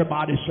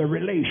 Everybody say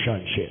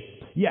relationship.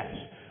 Yes,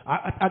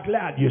 I'm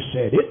glad you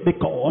said it,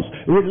 because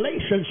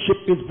relationship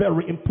is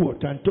very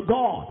important to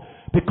God.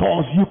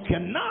 Because you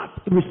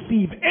cannot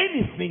receive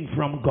anything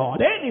from God,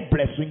 any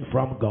blessing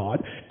from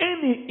God,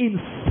 any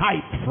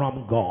insight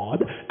from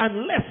God,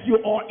 unless you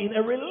are in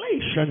a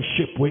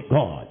relationship with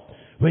God.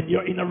 When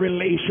you're in a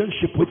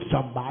relationship with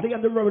somebody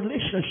and the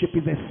relationship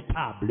is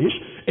established,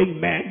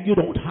 amen, you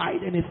don't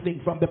hide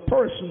anything from the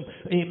person,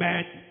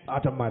 amen.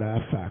 As a matter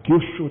of fact, you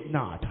should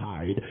not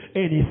hide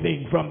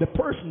anything from the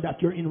person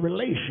that you're in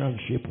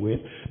relationship with,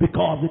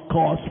 because it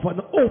calls for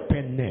an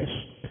openness.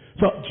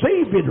 So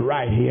David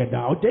right here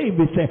now,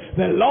 David said,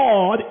 the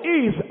Lord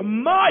is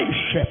my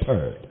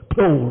shepherd.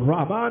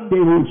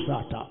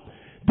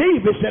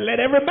 David said, let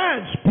every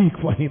man speak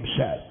for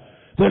himself.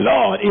 The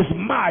Lord is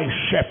my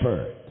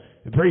shepherd.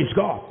 Praise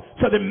God.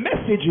 So the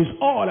message is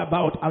all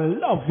about a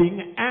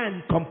loving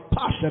and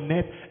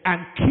compassionate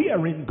and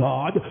caring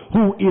God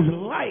who is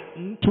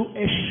likened to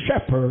a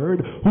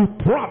shepherd who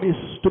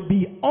promised to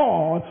be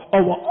all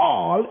our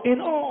all in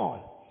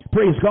all.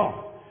 Praise God.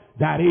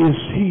 That is,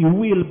 he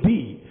will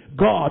be,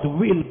 God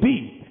will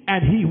be,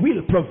 and he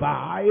will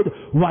provide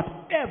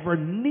whatever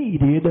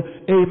needed,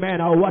 amen,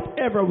 or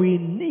whatever we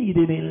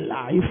needed in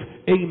life,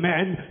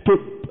 amen,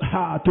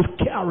 to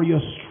carry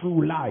us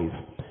through life.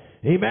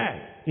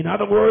 Amen. In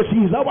other words,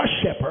 he's our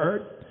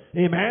shepherd.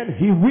 Amen.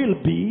 He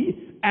will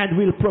be and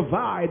will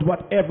provide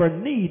whatever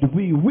need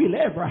we will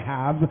ever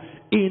have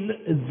in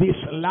this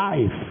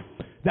life.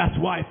 That's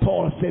why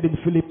Paul said in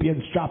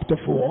Philippians chapter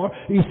 4,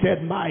 he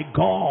said, my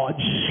God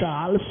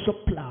shall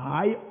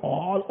supply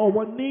all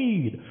our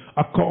need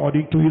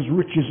according to his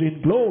riches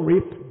in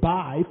glory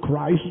by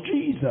Christ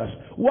Jesus.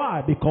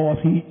 Why? Because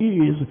he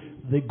is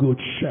the good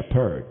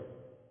shepherd.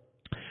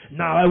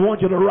 Now, I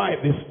want you to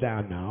write this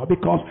down now,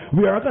 because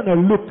we are going to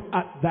look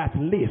at that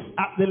list.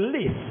 At the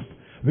list,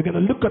 we're going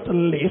to look at the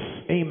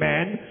list,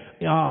 amen,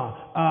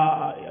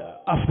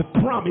 of the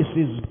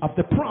promises, of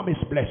the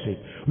promised blessing.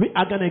 We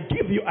are going to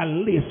give you a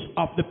list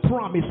of the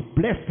promised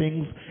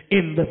blessings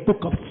in the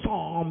book of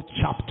Psalm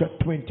chapter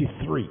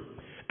 23.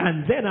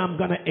 And then I'm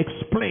going to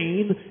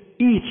explain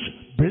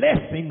each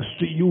blessings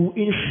to you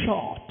in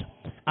short.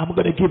 I'm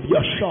going to give you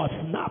a short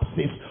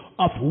synopsis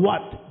of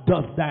what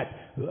does that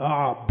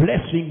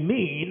blessing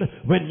mean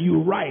when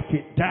you write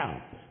it down.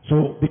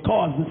 So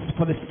because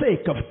for the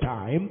sake of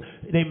time,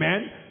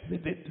 amen,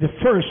 the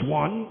first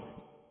one,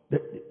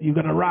 you're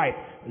going to write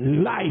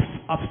life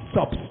of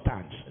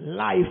substance.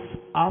 Life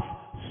of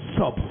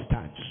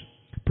substance.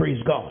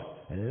 Praise God.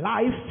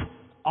 Life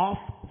of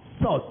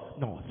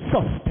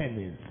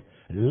sustenance.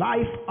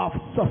 Life of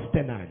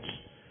sustenance.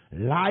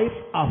 Life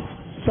of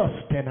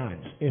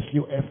sustenance.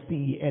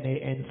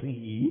 Sustenance.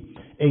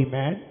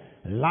 Amen.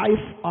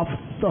 Life of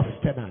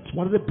sustenance.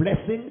 One of the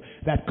blessings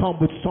that come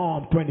with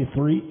Psalm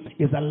 23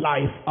 is a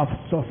life of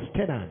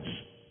sustenance.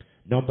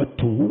 Number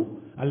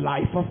 2, a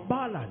life of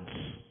balance.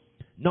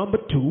 Number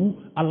 2,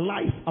 a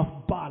life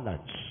of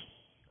balance.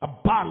 A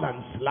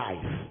balanced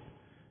life.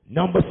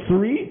 Number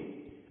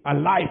 3, a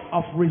life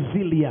of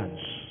resilience.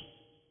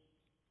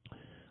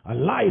 A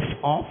life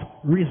of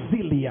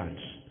resilience.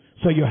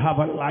 So you have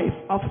a life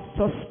of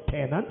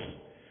sustenance,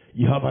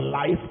 you have a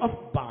life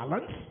of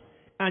balance,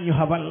 and you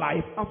have a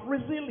life of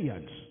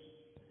resilience.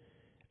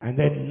 And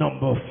then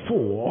number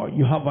 4,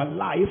 you have a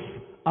life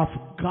of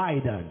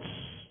guidance.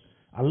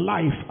 A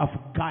life of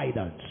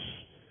guidance.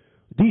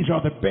 These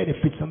are the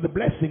benefits and the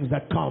blessings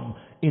that come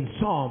in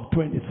Psalm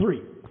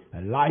 23.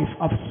 A life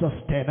of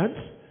sustenance,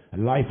 a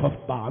life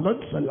of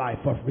balance, a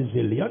life of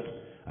resilience,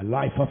 a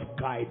life of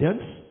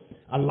guidance,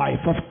 a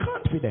life of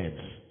confidence.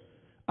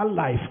 A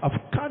life of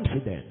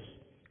confidence.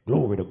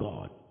 Glory to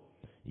God.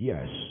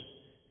 Yes.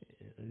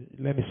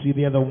 Let me see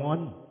the other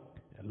one.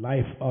 A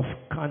life of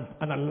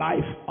and a life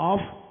of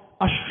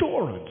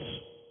assurance.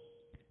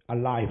 A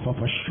life of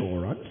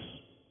assurance.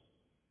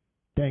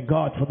 Thank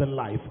God for the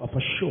life of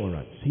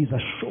assurance. He's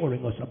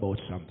assuring us about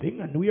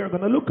something, and we are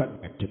going to look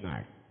at that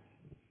tonight.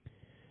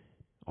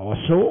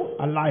 Also,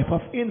 a life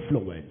of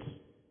influence.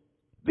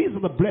 These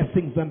are the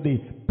blessings and the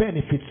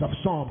benefits of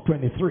Psalm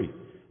 23.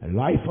 A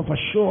life of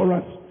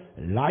assurance,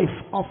 a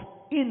life of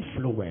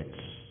influence.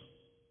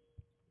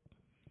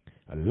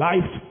 A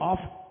life of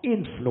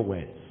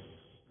influence.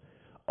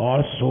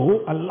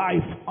 Also, a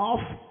life of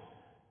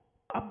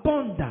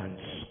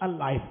abundance. A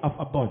life of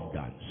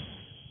abundance.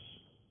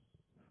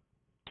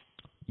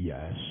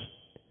 Yes.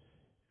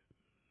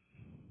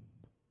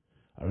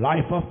 A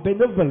life of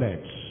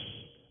benevolence.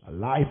 A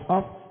life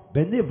of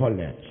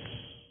benevolence.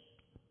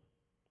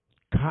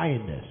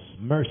 Kindness,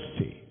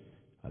 mercy.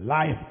 A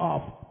life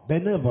of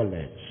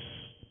benevolence.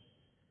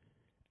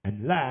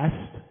 And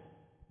last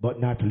but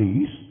not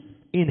least,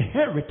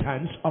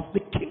 inheritance of the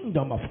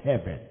kingdom of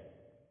heaven.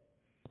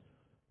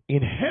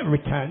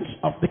 Inheritance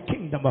of the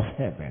kingdom of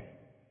heaven.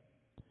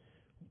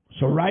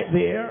 So right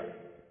there,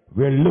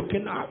 we're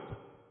looking at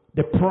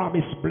the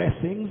promised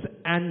blessings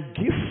and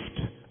gift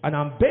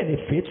and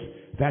benefits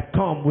that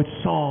come with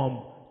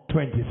Psalm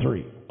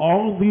 23.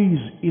 All these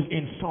is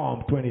in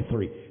Psalm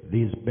 23.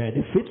 These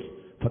benefits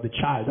for the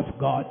child of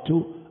God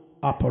to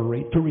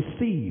operate, to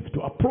receive,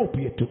 to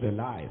appropriate to their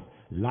life.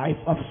 Life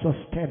of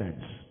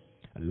sustenance,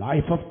 a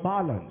life of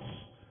balance,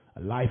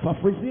 a life of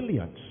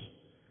resilience,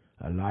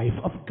 a life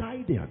of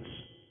guidance,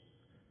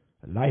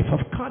 a life of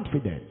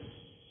confidence,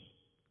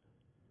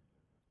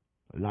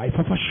 a life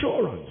of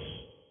assurance,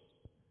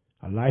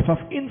 a life of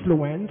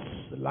influence,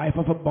 a life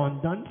of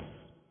abundance,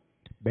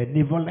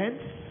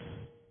 benevolence,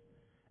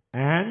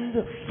 and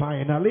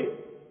finally,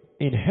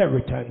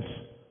 inheritance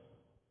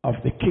of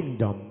the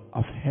kingdom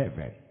of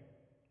heaven.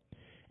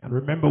 And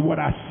remember what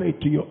I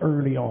said to you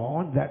earlier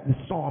on, that the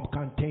psalm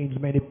contains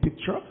many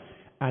pictures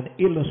and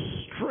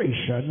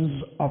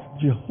illustrations of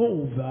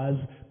Jehovah's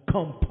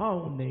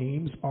compound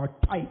names or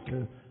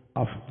title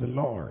of the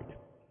Lord.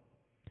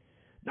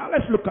 Now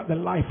let's look at the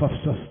life of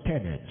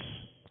sustenance.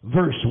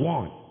 Verse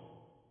 1.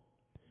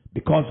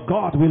 Because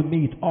God will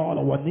meet all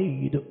our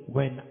need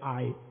when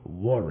I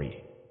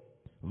worry.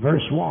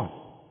 Verse 1.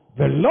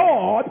 The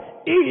Lord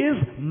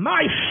is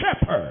my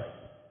shepherd.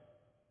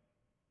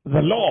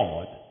 The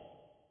Lord,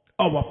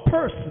 our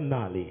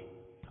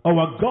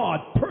God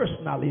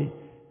personally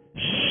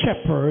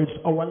shepherds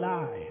our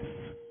life.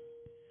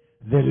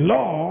 The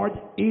Lord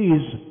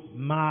is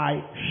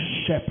my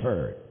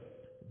shepherd.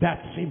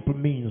 That simply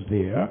means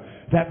there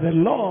that the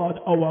Lord,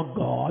 our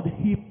God,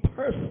 He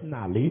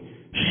personally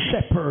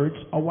shepherds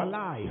our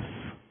life.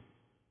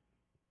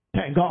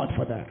 Thank God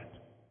for that.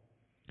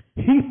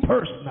 He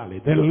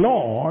personally, the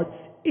Lord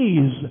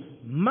is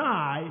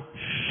my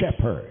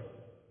shepherd.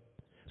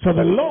 So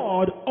the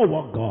Lord,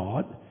 our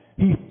God,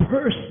 He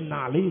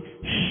personally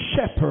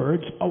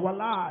shepherds our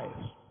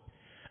lives.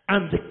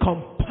 And the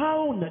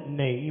compound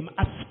name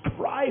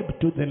ascribed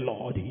to the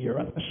Lord here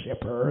as a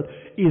shepherd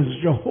is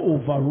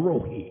Jehovah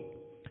Rohi.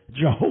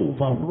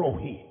 Jehovah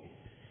Rohi,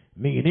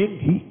 meaning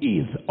He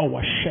is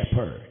our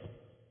shepherd.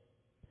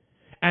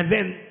 And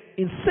then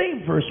in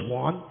same verse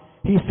 1,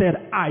 He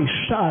said, I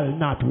shall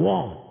not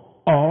want,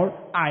 or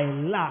I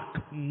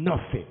lack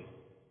nothing.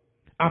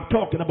 I'm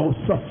talking about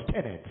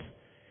sustenance.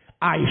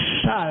 I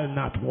shall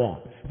not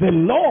want. The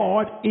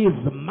Lord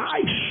is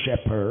my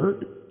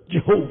shepherd,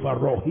 Jehovah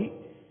Rohi.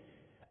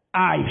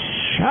 I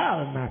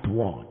shall not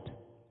want.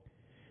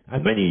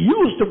 And when He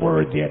used the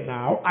word there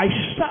now, I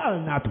shall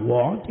not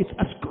want, it's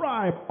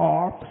ascribed,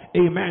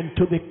 amen,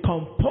 to the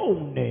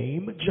compound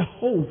name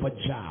Jehovah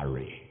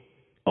Jireh,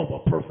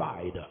 our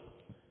provider.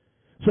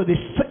 So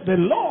the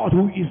Lord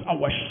who is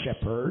our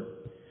shepherd,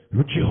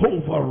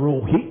 Jehovah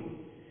Rohi,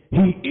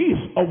 He is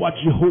our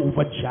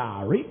Jehovah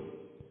Jireh,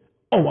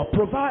 our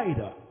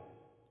provider.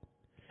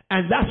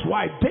 And that's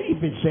why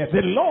David said,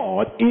 the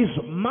Lord is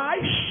my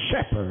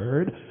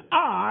shepherd,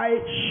 I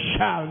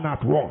shall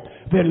not want.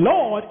 The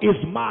Lord is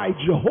my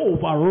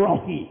Jehovah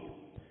Rohi,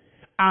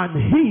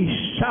 and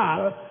He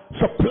shall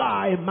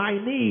supply my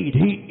need.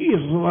 He is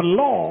the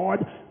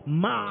Lord,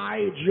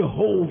 my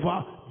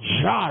Jehovah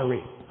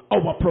Jireh,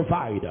 our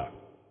provider.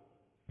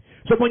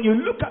 So when you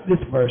look at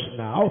this verse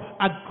now,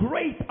 a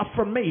great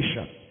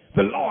affirmation,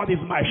 the Lord is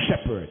my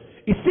shepherd.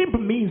 It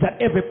simply means that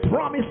every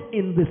promise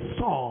in the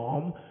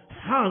psalm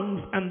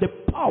hangs on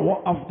the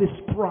power of this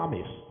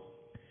promise.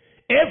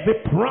 Every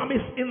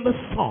promise in the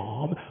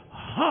psalm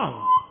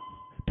hangs,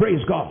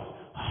 praise God,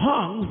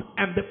 hangs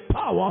on the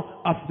power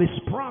of this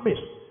promise.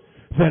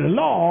 The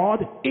Lord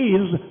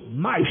is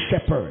my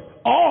shepherd.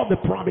 All the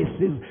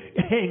promises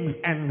hang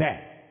on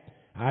that.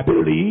 I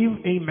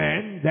believe,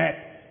 amen,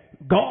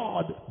 that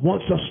God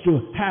wants us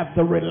to have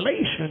the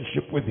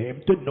relationship with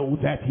Him to know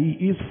that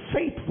He is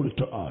faithful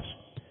to us.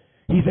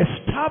 He's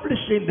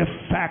establishing the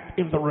fact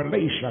in the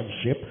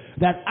relationship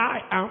that I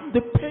am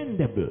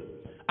dependable.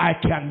 I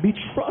can be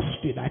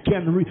trusted.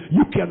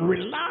 You can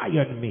rely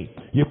on me.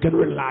 You can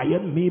rely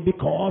on me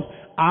because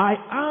I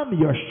am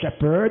your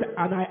shepherd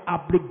and I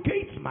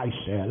obligate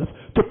myself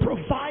to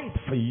provide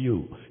for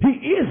you.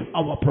 He is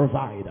our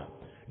provider.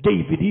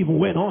 David even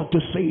went on to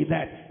say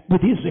that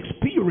with his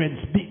experience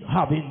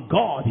having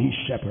God his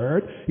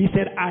shepherd, he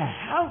said, I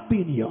have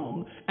been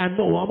young and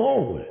now I'm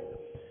old.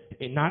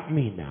 Not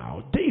me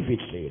now. David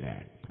said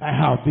that. I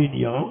have been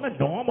young and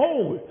now I'm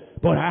old.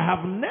 But I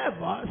have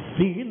never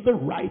seen the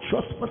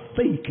righteous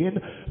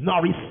forsaken,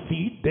 nor his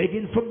seed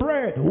begging for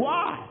bread.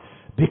 Why?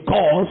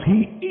 Because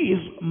He is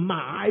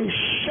my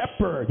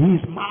shepherd. He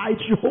is my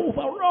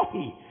Jehovah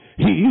Rohi.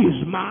 He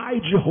is my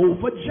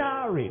Jehovah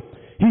Jireh.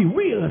 He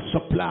will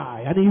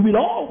supply, and He will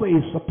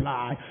always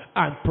supply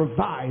and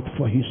provide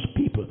for His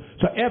people.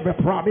 So every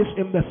promise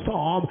in the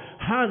psalm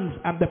hangs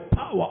on the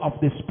power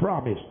of this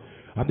promise.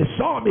 And the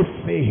psalmist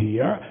say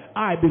here,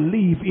 I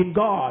believe in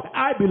God.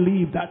 I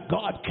believe that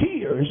God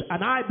cares,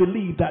 and I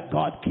believe that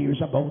God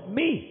cares about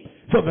me.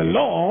 So the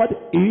Lord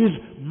is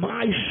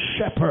my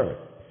shepherd.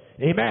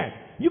 Amen.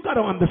 You got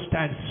to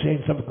understand,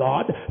 saints of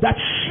God, that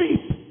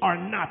sheep are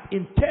not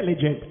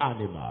intelligent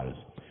animals.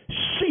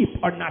 Sheep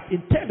are not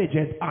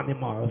intelligent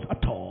animals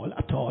at all,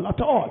 at all, at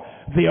all.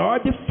 They are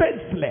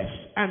defenseless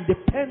and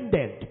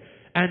dependent,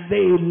 and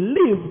they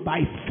live by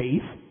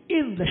faith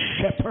in the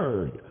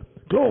shepherd.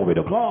 Glory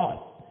to God.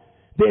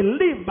 They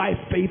live by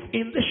faith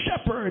in the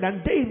shepherd.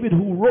 And David,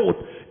 who wrote,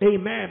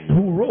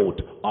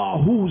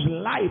 whose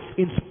life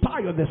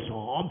inspired the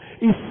psalm,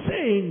 is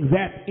saying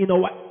that in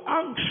our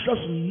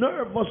anxious,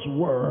 nervous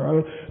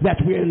world that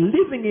we're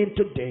living in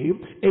today,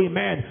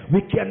 amen,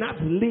 we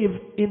cannot live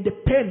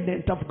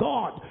independent of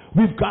God.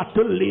 We've got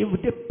to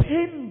live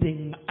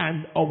depending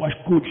on our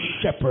good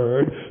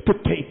shepherd to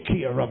take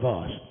care of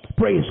us.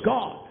 Praise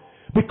God.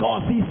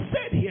 Because he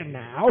said here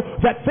now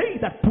that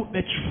they that put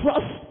their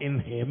trust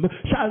in him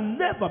shall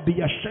never be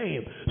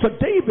ashamed. So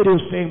David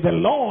is saying the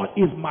Lord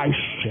is my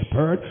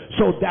shepherd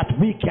so that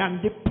we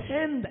can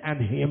depend on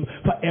him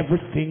for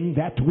everything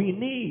that we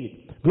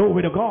need.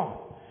 Glory to God.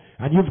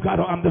 And you've got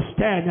to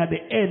understand at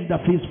the end of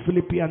his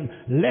Philippian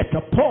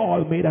letter,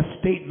 Paul made a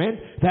statement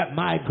that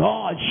my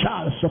God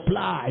shall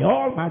supply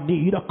all my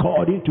need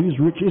according to his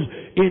riches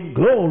in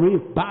glory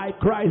by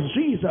Christ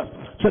Jesus.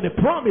 So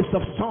the promise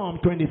of Psalm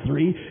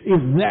 23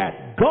 is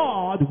that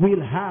God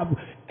will have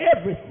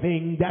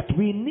everything that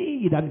we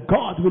need, and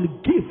God will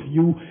give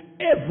you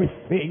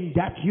everything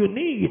that you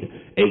need.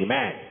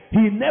 Amen.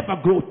 He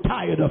never grows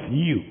tired of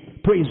you.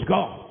 Praise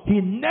God. He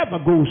never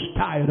goes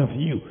tired of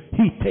you.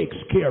 He takes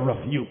care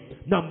of you.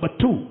 Number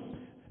 2,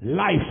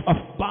 life of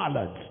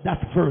balance.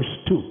 That's verse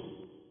 2.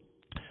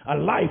 A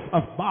life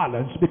of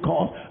balance,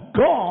 because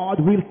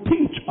God will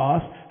teach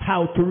us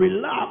how to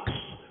relax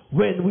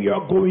when we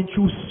are going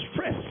through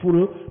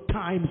stressful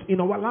times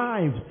in our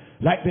lives,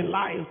 like the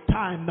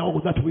lifetime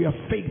now that we are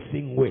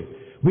facing with.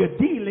 We are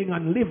dealing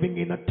and living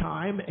in a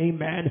time,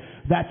 amen,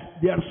 that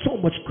there's so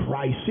much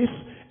crisis,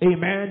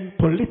 amen,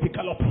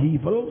 political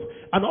upheavals,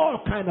 and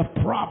all kind of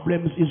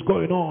problems is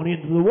going on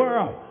in the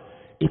world.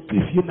 If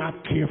you're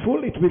not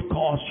careful, it will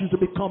cause you to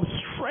become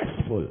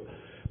stressful.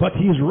 But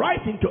he's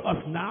writing to us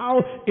now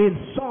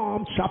in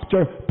Psalm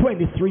chapter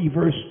 23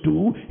 verse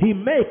 2, he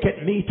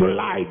maketh me to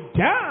lie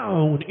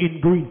down in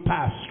green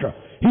pasture.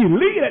 He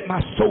leadeth my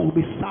soul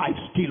beside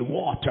still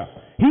water.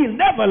 He'll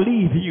never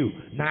leave you.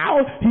 Now,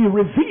 he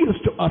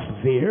reveals to us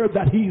there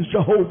that he is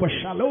Jehovah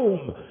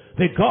Shalom,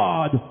 the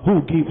God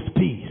who gives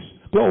peace.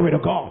 Glory to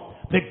God.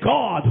 The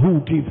God who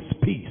gives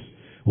peace.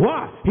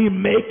 Why? He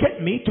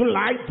maketh me to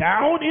lie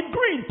down in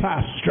green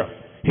pasture.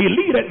 He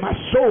leadeth my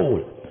soul,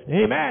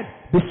 amen,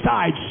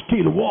 beside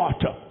still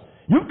water.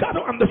 You've got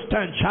to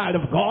understand, child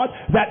of God,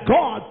 that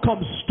God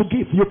comes to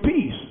give you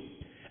peace.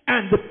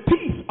 And the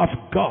peace of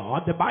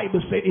God, the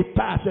Bible said, it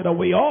passeth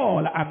away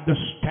all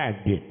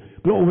understanding.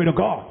 Glory to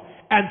God.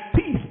 And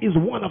peace is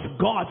one of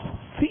God's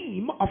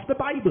theme of the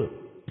Bible.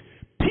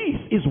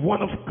 Peace is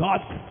one of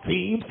God's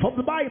theme from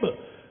the Bible.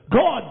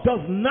 God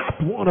does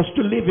not want us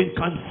to live in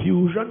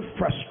confusion,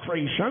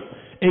 frustration,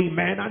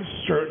 amen,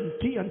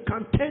 uncertainty, and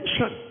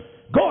contention.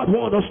 God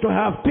wants us to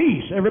have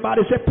peace.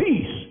 Everybody say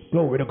peace.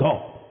 Glory to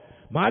God.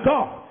 My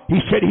God. He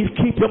said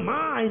he'll keep your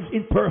minds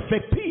in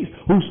perfect peace,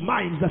 whose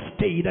minds are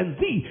stayed on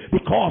thee.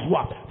 Because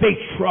what? They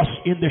trust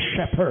in the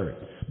shepherd.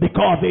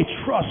 Because they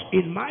trust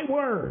in my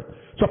word.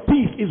 So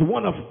peace is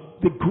one of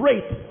the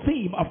great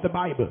theme of the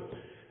Bible.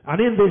 And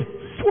in the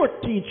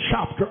 14th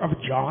chapter of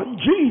John,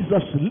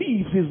 Jesus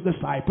leaves his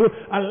disciple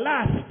a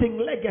lasting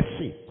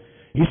legacy.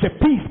 He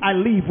said, peace I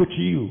leave with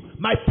you.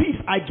 My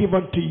peace I give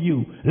unto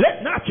you.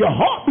 Let not your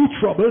heart be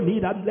troubled,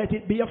 neither let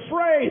it be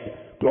afraid.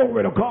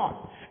 Glory to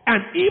God.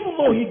 And even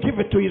though he gave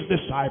it to his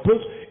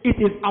disciples, it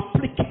is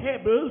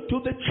applicable to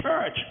the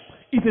church.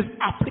 It is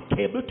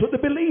applicable to the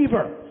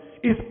believer.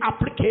 It is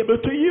applicable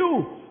to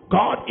you.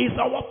 God is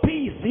our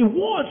peace. He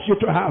wants you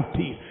to have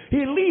peace.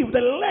 He leaves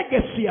a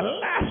legacy, a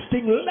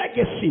lasting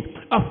legacy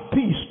of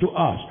peace to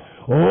us.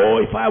 Oh,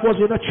 if I was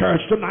in a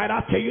church tonight,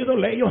 I'll tell you to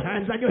lay your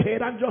hands on your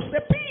head and just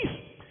say peace.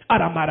 As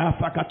a matter of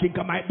fact, I think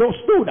I might just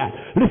do that.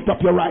 Lift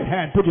up your right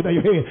hand, put it on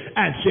your head,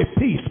 and say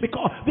peace.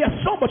 Because there's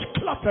so much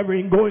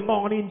cluttering going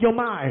on in your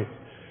mind.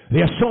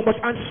 There's so much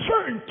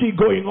uncertainty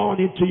going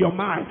on into your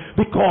mind.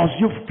 Because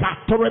you've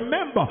got to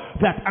remember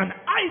that an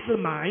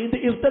idle mind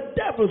is the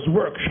devil's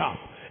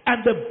workshop.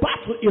 And the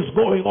battle is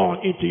going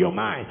on into your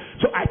mind.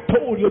 So I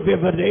told you the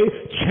other day,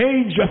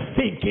 change your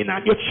thinking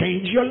and you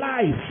change your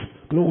life.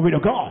 Glory to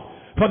God.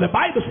 For the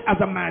Bible says,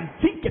 as a man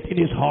thinketh in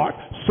his heart,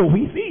 so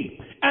is he.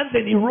 And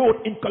then he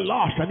wrote in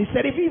Colossians, he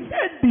said, if he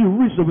then be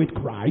risen with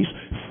Christ,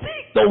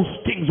 seek those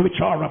things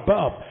which are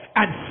above,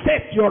 and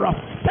set your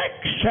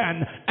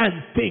affection on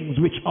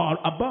things which are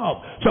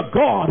above. So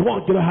God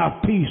wants you to have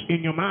peace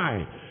in your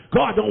mind.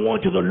 God don't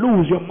want you to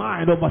lose your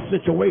mind over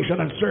situation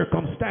and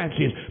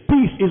circumstances.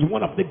 Peace is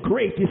one of the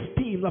greatest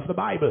themes of the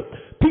Bible.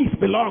 Peace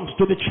belongs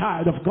to the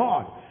child of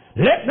God.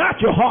 Let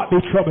not your heart be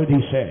troubled, he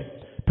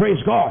said.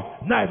 Praise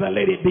God. Neither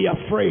let it be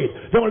afraid.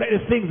 Don't let the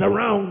things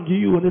around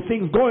you and the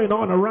things going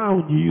on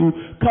around you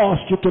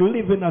cause you to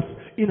live in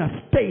a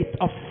state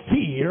of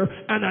fear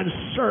and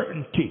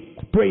uncertainty.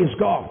 Praise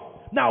God.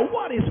 Now,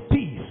 what is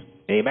peace?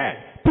 Amen.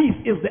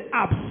 Peace is the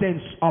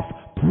absence of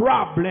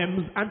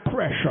problems and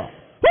pressure.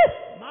 Woo!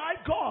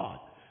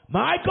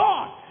 My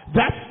God,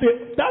 that's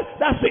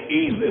the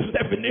easiest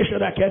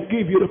definition I can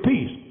give you to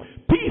peace.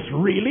 Peace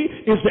really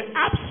is the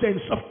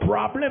absence of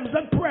problems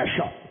and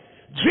pressure.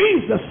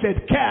 Jesus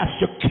said, cast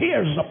your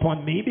cares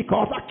upon me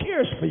because I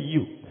cares for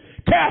you.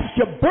 Cast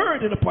your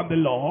burden upon the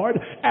Lord,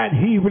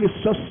 and he will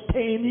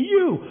sustain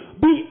you.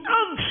 Be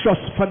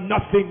anxious for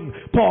nothing,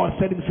 Paul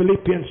said in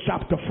Philippians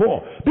chapter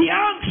 4. Be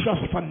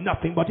anxious for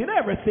nothing, but in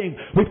everything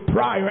with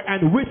prayer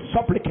and with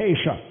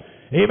supplication.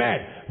 Amen.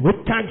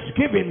 With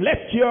thanksgiving,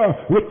 let your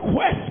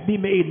requests be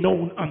made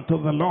known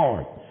unto the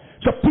Lord.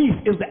 So peace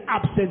is the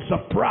absence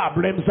of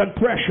problems and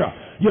pressure.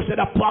 You said,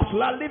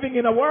 Apostle, I'm living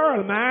in a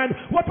world, man.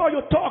 What are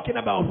you talking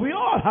about? We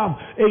all have,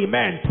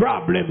 amen,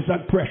 problems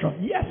and pressure.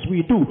 Yes,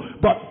 we do.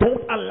 But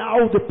don't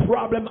allow the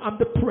problem and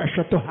the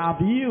pressure to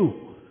have you.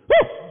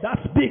 Woo,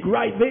 that's big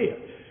right there.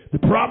 The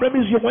problem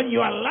is when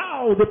you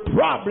allow the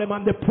problem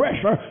and the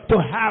pressure to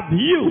have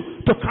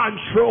you, to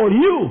control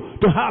you,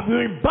 to have you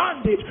in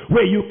bondage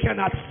where you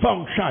cannot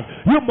function.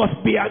 You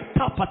must be on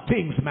top of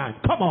things, man.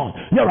 Come on.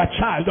 You're a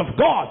child of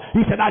God.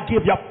 He said, I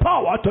give you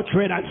power to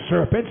tread on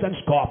serpents and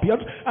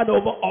scorpions and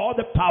over all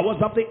the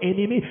powers of the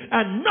enemy,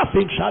 and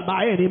nothing shall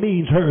by any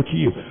means hurt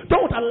you.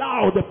 Don't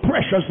allow the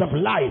pressures of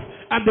life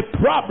and the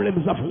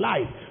problems of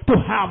life to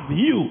have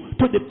you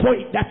to the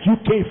point that you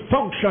can't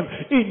function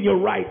in your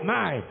right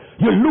mind.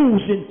 You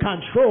lose in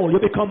control. You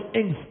become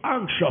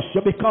anxious.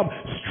 You become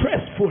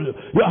stressful.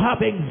 You have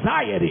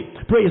anxiety.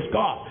 Praise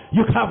God.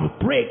 You have a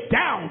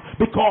breakdown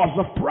because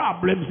of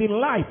problems in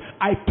life.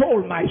 I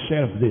told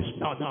myself this.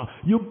 No.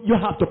 You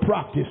have to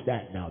practice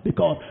that now,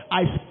 because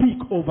I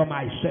speak over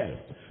myself.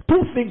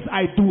 Two things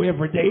I do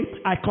every day.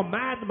 I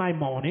command my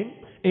morning.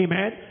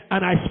 Amen.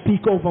 And I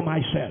speak over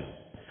myself.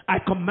 I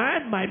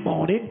command my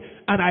morning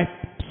and I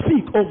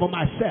speak over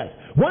myself.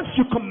 Once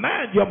you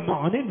command your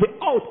morning, the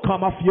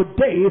outcome of your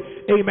day,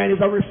 amen,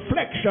 is a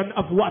reflection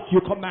of what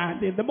you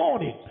command in the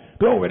morning.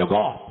 Glory to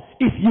God.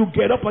 If you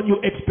get up and you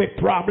expect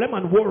problem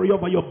and worry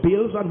over your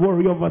bills and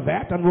worry over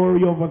that and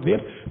worry over this,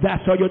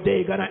 that's how your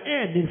day going to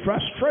end, in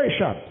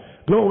frustration.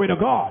 Glory to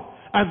God.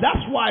 And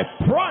that's why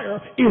prayer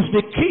is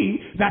the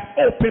key that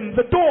opens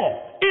the door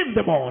in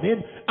the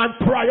morning,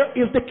 and prayer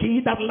is the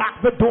key that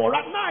locks the door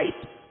at night.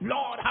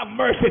 Lord, have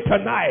mercy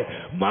tonight.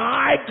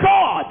 My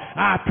God,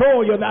 I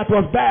told you that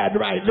was bad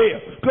right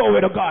there. Glory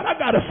to God. I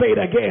got to say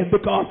it again,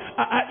 because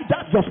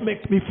that just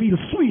makes me feel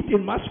sweet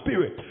in my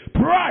spirit.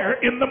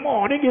 Prayer in the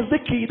morning is the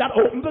key that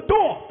opens the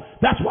door.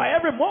 That's why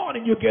every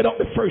morning you get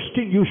up, the first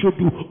thing you should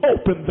do,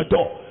 open the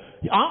door.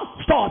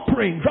 Start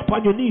praying, drop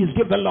on your knees,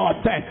 give the Lord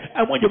thanks.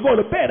 And when you go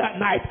to bed at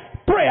night,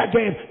 pray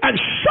again and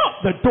shut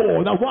the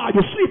door. Now while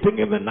you're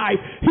sleeping in the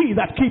night, he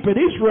that keepeth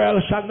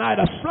Israel shall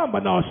neither slumber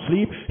nor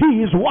sleep.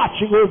 He is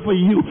watching over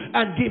you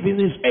and giving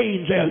his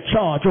angel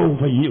charge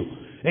over you.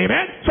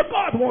 Amen. So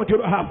God wants you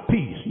to have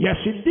peace.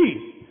 Yes, indeed.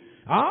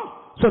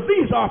 So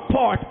these are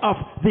part of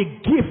the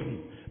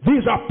giving.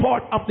 These are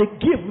part of the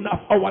giving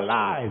of our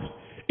lives.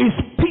 Is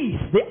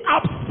peace, the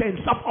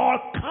absence of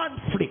all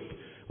conflict.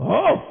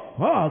 Oh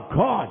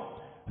God.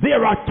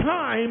 There are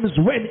times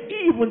when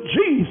even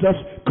Jesus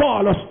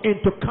called us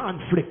into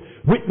conflict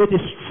with the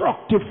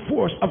destructive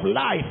force of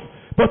life,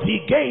 but he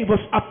gave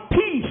us a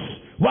peace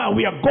while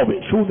we are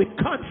going through the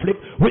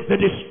conflict with the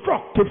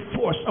destructive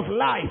force of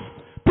life.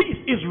 Peace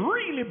is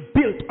really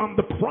built on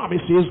the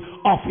promises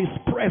of his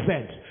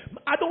presence.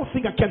 I don't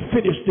think I can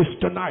finish this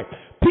tonight.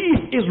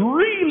 Peace is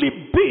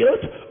really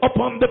built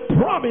upon the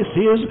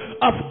promises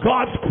of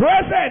God's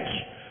presence.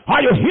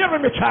 Are you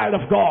hearing me, child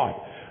of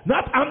God?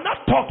 I'm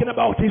not talking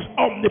about his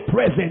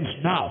omnipresence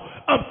now.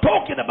 I'm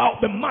talking about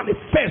the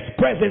manifest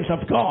presence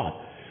of God.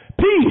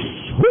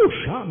 Peace.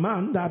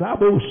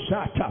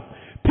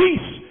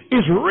 Peace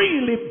is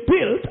really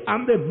built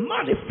on the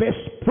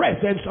manifest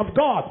presence of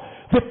God.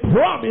 The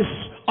promise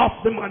of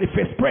the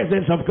manifest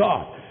presence of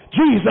God.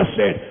 Jesus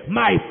said,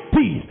 my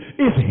peace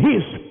is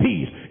his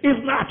peace. Is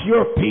not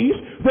your peace.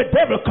 The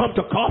devil come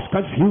to cause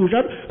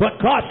confusion,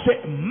 but God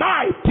said,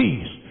 my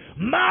peace.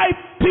 My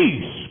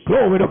peace.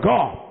 Glory to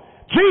God.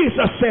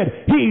 Jesus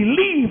said, he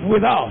leave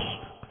with us.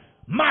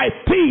 My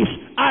peace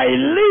I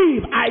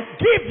leave. I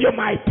give you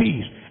my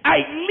peace. I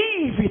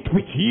leave it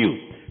with you.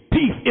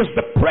 Peace is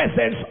the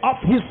presence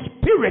of his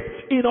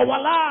spirit in our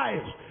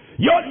lives.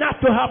 You're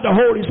not to have the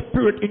Holy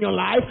Spirit in your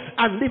life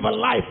and live a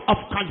life of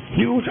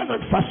confusion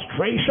and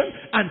frustration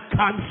and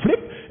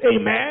conflict.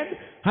 Amen.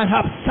 And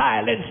have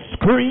silent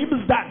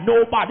screams that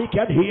nobody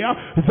can hear.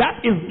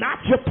 That is not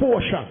your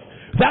portion.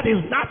 That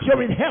is not your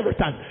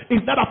inheritance.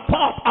 It's not a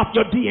part of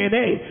your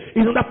DNA.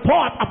 It's not a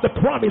part of the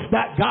promise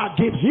that God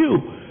gives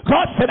you.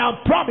 God said, I'm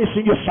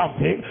promising you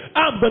something.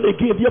 I'm going to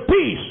give you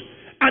peace.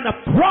 And a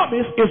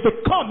promise is the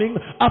coming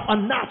of a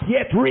not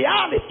yet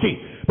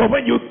reality. But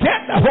when you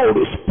get the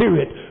Holy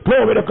Spirit,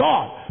 glory to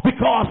God,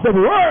 because the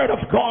Word of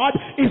God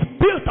is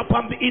built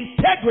upon the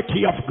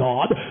integrity of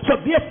God,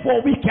 so therefore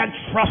we can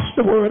trust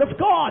the Word of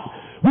God.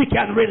 We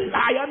can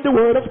rely on the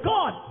Word of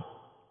God.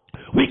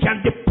 We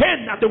can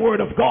depend on the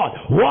Word of God.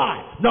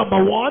 Why?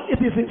 Number one,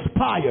 it is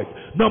inspired.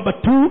 Number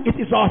two, it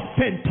is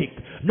authentic.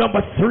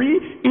 Number three,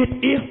 it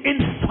is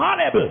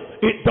infallible.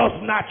 It does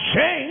not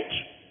change.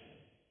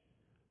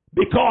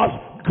 Because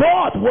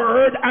God's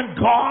Word and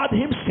God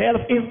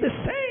himself is the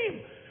same.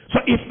 So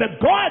if the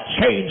God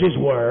changed his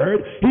Word,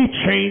 he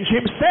changed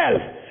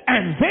himself.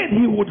 And then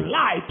he would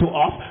lie to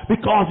us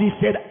because he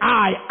said,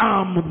 I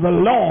am the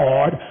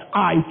Lord,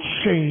 I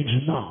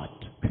change not.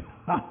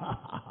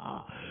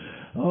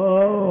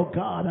 Oh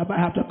God, I might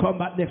have to come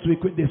back next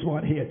week with this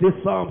one here. This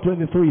Psalm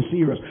 23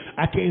 series,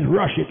 I can't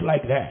rush it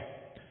like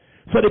that.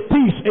 So the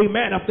peace,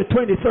 amen, of the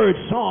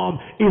 23rd Psalm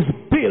is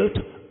built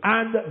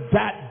on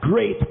that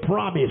great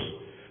promise.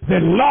 The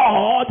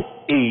Lord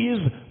is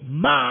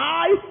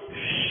my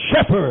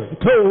shepherd.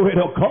 Glory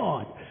to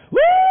God.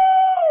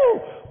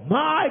 Woo!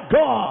 My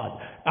God.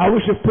 I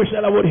wish if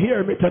Priscilla would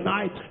hear me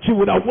tonight, she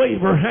would have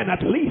waved her hand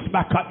at least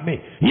back at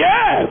me.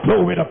 Yeah,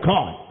 glory to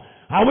God.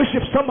 I wish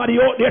if somebody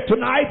out there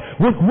tonight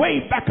would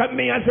wave back at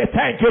me and say,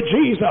 thank you,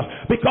 Jesus,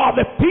 because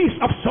the peace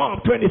of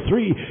Psalm 23,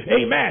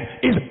 amen,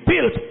 is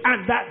built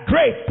on that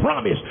great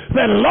promise.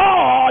 The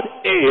Lord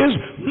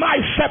is my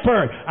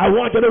shepherd. I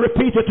want you to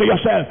repeat it to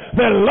yourself.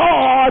 The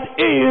Lord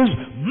is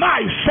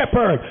my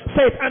shepherd.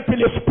 Say it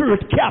until your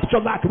spirit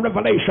captures that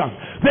revelation.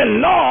 The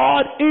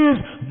Lord is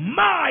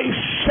my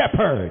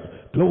shepherd.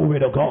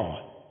 Glory to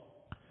God.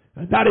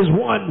 And that is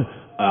one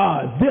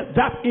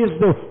that is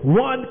the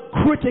one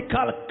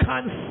critical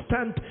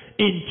constant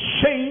in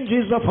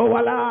changes of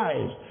our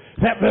lives,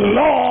 that the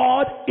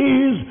Lord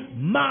is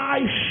my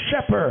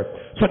shepherd.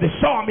 So the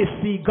psalmist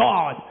see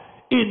God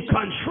in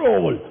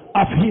control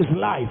of his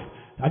life.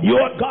 And you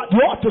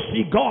ought to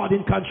see God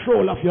in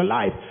control of your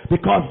life,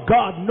 because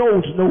God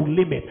knows no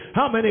limit.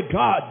 How many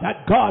God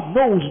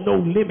knows no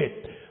limit?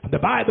 And the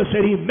Bible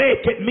said he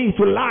maketh me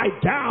to lie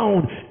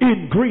down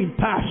in green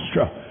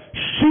pasture.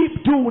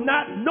 Sheep do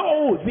not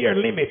know their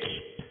limits.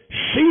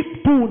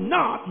 Sheep do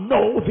not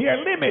know their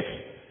limits.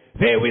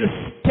 They will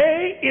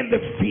stay in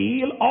the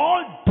field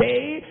all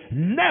day,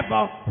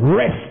 never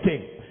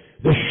resting.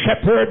 The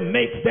shepherd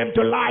makes them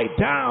to lie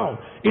down.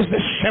 It's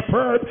the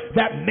shepherd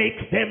that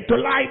makes them to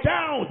lie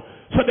down.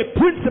 So the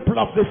principle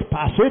of this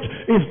passage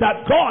is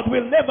that God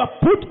will never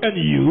put on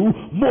you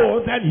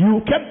more than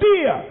you can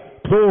bear.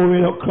 Glory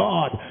to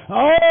God.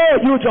 Oh,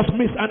 you just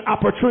missed an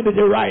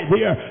opportunity right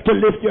there to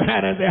lift your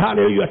hand and say,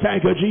 hallelujah,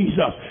 thank you,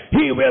 Jesus.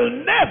 He will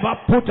never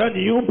put on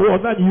you more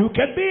than you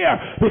can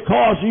bear,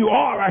 because you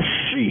are a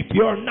sheep.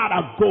 You're not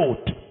a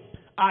goat.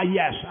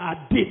 Yes,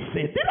 I did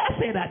say. Did I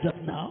say that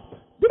just now?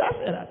 Did I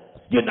say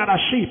that? You're not a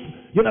sheep.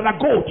 You're not a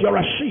goat. You're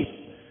a sheep.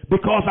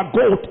 Because a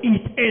goat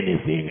eats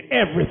anything,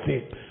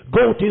 everything.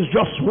 Goat is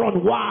just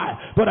run wild.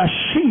 But a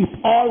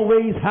sheep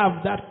always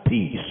have that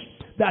peace,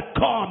 that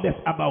calmness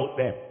about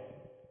them.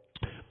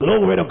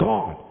 Glory to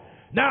God.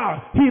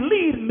 Now, he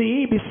lead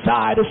me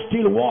beside the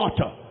still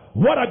water.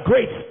 What a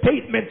great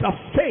statement of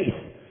faith.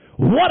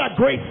 What a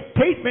great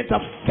statement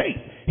of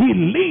faith. He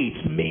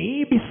leads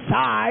me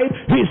beside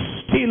his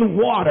still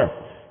water.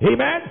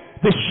 Amen.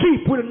 The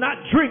sheep will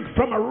not drink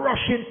from a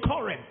rushing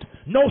current.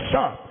 No,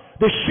 sir.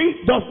 The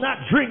sheep does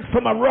not drink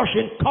from a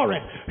rushing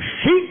current.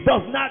 Sheep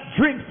does not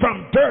drink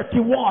from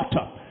dirty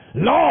water.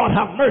 Lord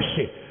have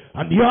mercy.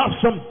 And you have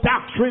some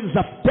doctrines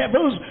of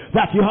devils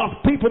that you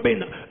have people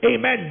been,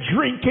 amen,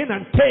 drinking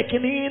and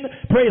taking in,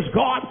 praise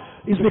God,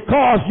 is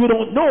because you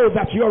don't know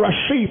that you're a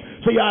sheep.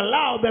 So you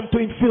allow them to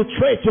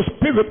infiltrate your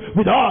spirit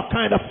with all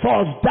kind of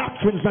false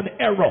doctrines and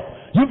error.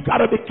 You've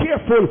got to be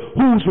careful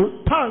whose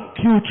tank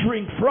you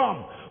drink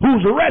from,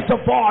 whose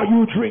reservoir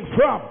you drink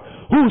from,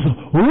 whose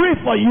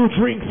river you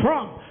drink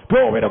from.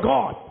 Glory to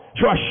God.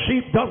 So a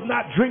sheep does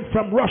not drink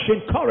from rushing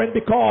current,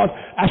 because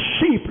a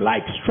sheep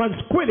likes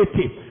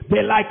tranquility.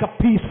 They like a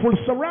peaceful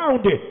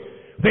surrounding.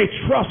 They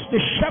trust the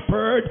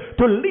shepherd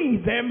to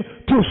lead them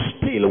to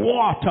still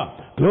water.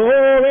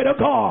 Glory to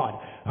God.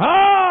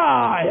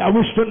 I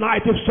wish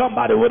tonight if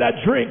somebody would have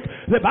drink.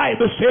 The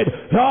Bible said,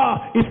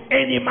 if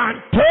any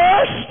man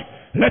thirst,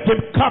 let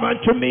him come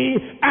unto me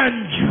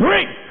and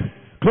drink.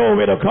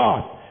 Glory to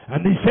God.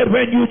 And he said,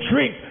 when you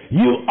drink,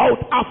 you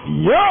out of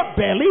your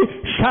belly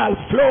shall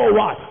flow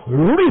what?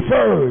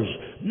 Rivers.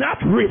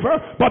 Not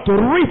river, but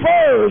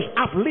rivers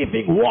of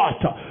living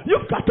water.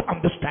 You've got to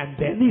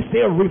understand then. He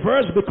said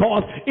rivers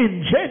because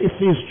in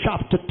Genesis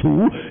chapter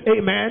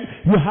 2, amen,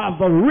 you have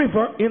a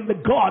river in the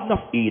Garden of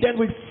Eden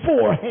with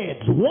 4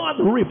 heads.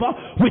 One river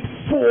with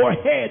 4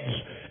 heads.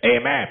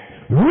 Amen.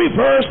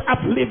 Rivers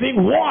of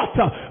living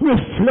water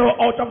will flow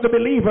out of the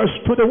believers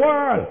to the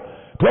world.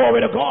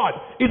 Glory to God.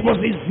 It was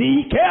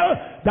Ezekiel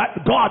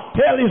that God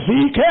tell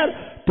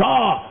Ezekiel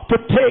to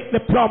take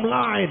the plumb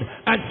line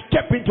and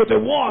step into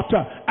the water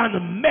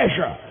and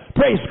measure.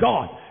 Praise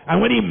God. And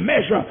when he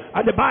measured,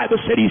 and the Bible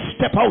said he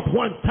stepped out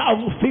 1,000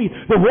 feet,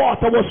 the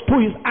water was to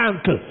his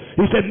ankle.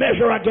 He said,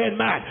 measure again,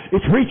 man.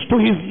 It reached to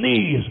his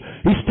knees.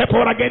 He stepped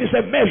out again. He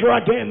said, measure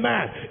again,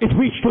 man. It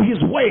reached to his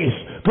waist.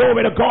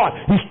 Glory to God.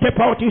 He stepped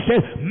out. He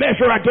said,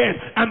 measure again.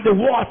 And the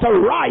water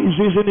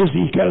rises in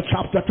Ezekiel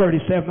chapter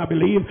 37, I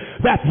believe,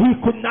 that he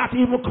could not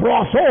even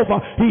cross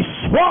over. He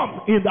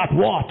swam in that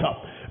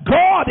water.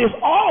 God is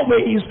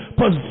always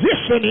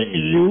positioning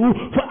you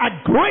for a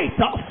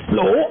greater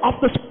flow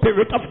of the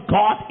Spirit of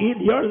God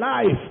in your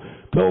life.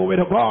 Glory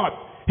to God.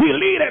 He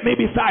leadeth me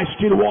beside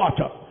still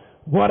water.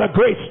 What a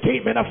great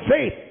statement of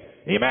faith.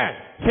 Amen.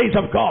 Saints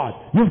of God,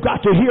 you've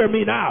got to hear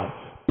me now.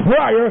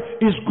 prayer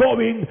is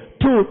going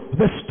to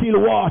the still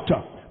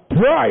water.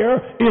 Prayer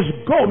is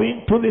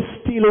going to the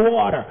still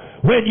water.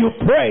 When you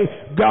pray,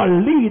 God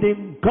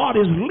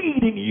is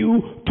leading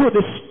you to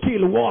the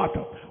still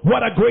water.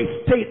 What a great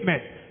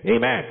statement.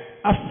 Amen.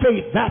 A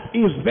faith that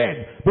is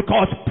then,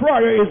 because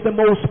prayer is the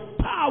most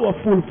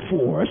powerful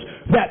force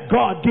that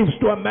God gives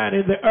to a man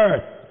in the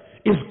earth.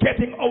 Is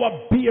getting our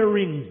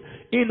bearing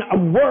in a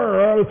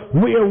world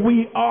where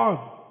we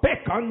are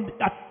beckoned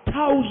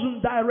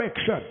 1,000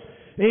 directions.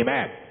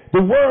 Amen.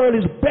 The world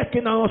is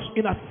beckoning us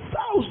in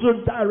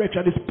 1,000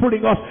 directions. It's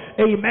pulling us,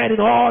 amen, in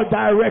all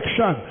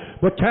directions.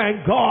 But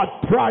thank God,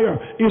 prayer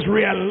is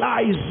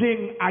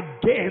realizing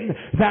again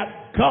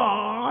that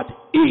God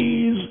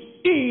is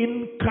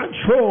in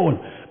control.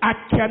 I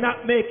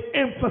cannot make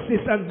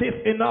emphasis on this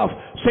enough,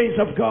 saints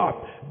of God.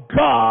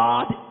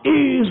 God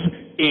is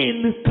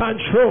in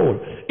control.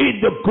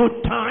 In the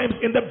good times,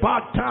 in the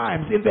bad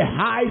times, in the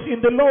highs,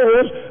 in the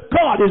lows,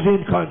 God is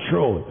in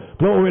control.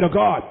 Glory to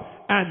God.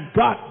 And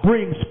God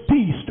brings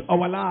peace to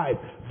our life.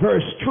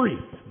 Verse 3.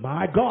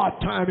 My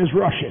God, time is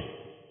rushing.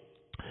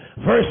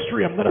 Verse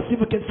 3. I'm going to see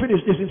if we can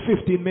finish this in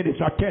 15 minutes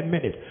or 10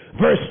 minutes.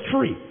 Verse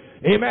 3.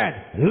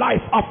 Amen.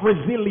 Life of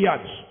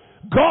resilience.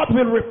 God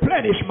will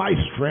replenish my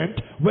strength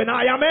when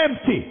I am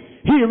empty.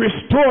 He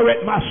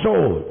restoreth my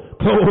soul.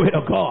 Glory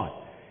to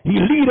God. He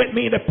leadeth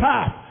me in the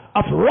path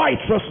of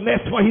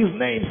righteousness for his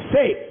name's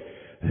sake.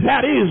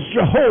 That is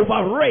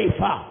Jehovah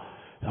Rapha.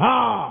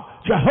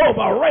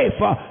 Jehovah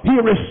Rapha, he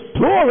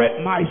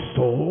restoreth my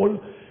soul.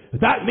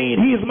 That means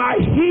he is my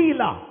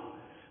healer.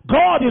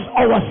 God is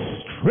our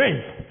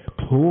strength.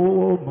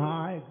 Oh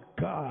my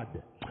God.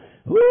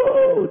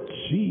 Oh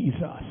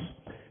Jesus.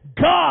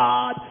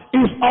 God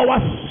is our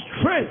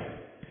strength.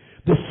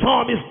 The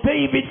psalmist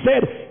David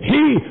said,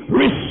 he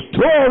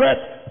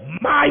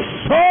restoreth my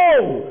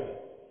soul.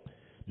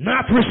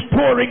 Not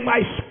restoring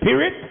my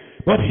spirit,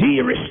 but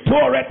he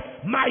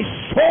restoreth my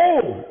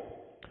soul.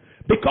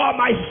 Because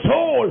my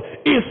soul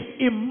is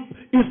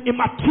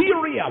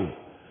immaterial.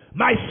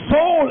 My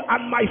soul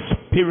and my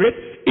spirit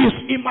is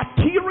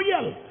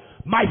immaterial.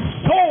 My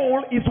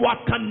soul is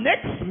what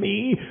connects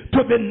me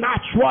to the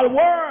natural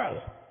world.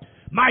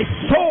 My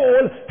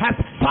soul has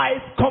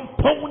 5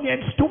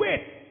 components to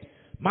it.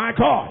 My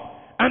God.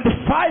 And the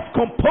 5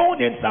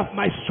 components of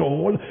my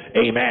soul,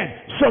 amen.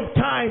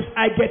 Sometimes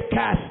I get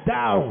cast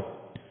down.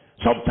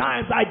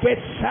 Sometimes I get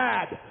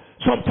sad.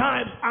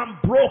 Sometimes I'm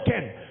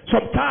broken.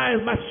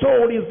 Sometimes my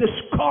soul is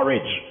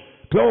discouraged.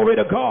 Glory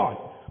to God.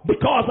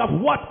 Because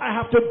of what I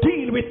have to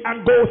deal with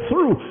and go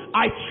through.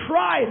 I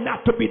try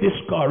not to be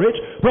discouraged,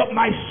 but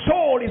my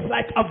soul is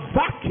like a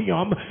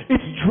vacuum.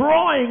 It's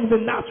drawing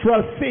the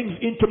natural things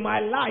into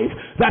my life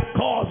that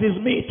causes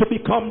me to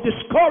become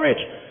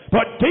discouraged.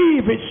 But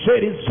David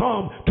said in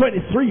Psalm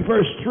 23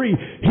 verse 3,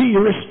 he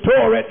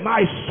restoreth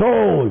my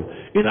soul.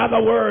 In other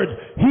words,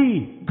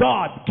 he,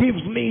 God, gives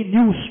me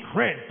new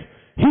strength.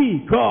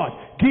 He, God,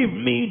 give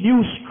me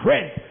new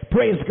strength.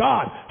 Praise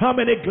God. How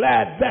many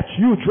glad that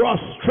you draw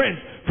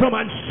strength from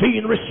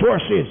unseen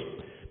resources?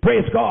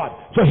 Praise God.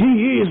 So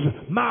he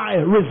is my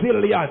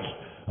resilience.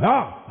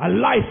 A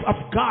life of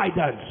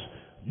guidance.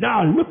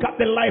 Now look at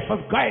the life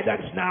of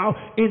guidance now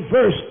in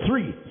verse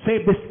 3.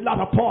 Say this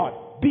latter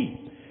part. B.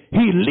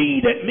 He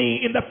leadeth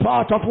me in the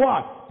path of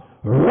what?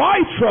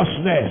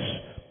 Righteousness.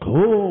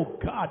 Oh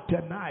God,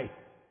 tonight.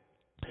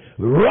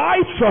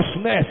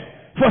 Righteousness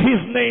for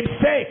his name's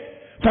sake.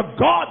 So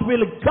God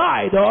will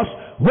guide us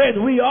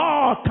when we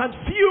are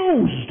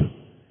confused.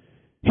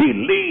 He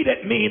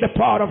leadeth me in the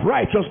path of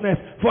righteousness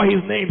for his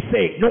name's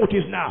sake.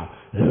 Notice now,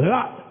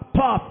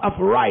 path of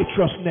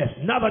righteousness,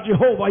 not a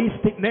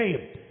Jehovahist name.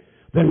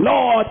 The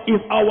Lord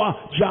is our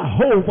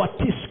Jehovah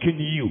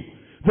Tiskenu.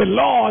 The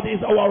Lord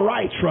is our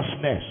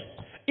righteousness.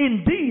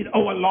 Indeed,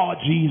 our Lord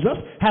Jesus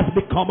has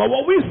become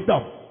our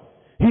wisdom.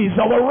 He is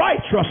our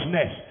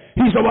righteousness.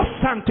 He's our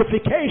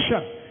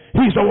sanctification.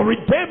 He's our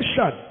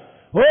redemption.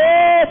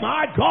 Oh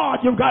my God,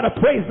 you've got to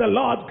praise the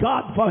Lord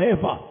God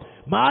forever.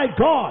 My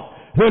God,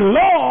 the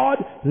Lord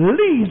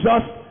leads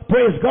us,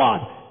 praise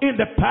God, in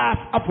the path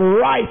of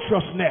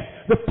righteousness,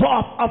 the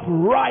path of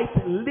right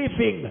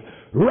living,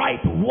 right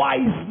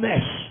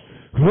wiseness.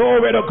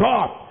 Glory to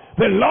God.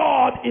 The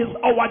Lord is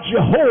our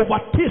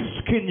Jehovah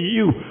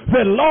Tiskenu.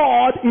 The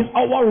Lord is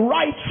our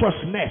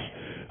righteousness,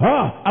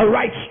 a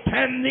right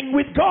standing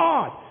with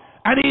God.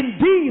 And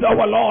indeed,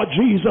 our Lord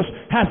Jesus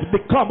has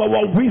become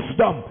our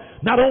wisdom.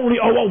 Not only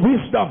our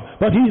wisdom,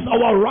 but he's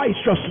our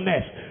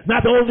righteousness.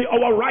 Not only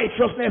our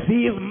righteousness,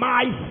 he is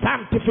my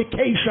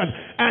sanctification,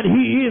 and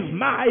he is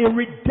my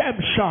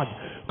redemption.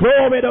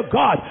 Glory to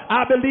God.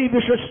 I believe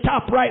you should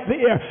stop right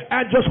there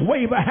and just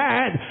wave a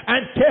hand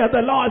and tell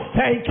the Lord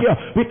thank you,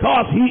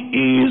 because he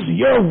is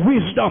your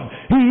wisdom.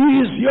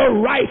 He is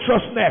your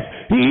righteousness.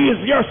 He is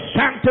your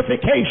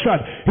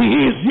sanctification. He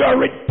is your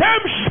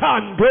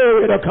redemption.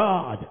 Glory to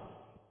God.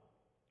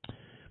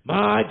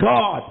 My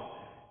God,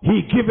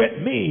 he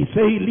giveth me,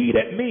 say he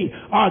leadeth me,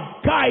 or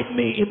guide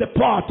me in the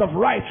path of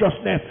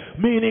righteousness,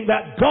 meaning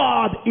that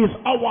God is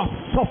our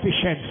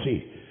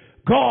sufficiency.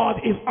 God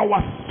is our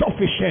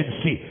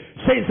sufficiency.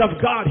 Saints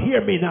of God,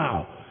 hear me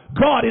now.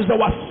 God is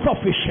our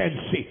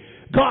sufficiency.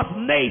 God's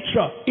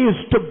nature is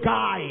to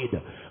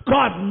guide.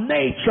 God's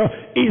nature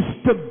is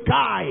to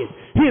guide.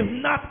 He is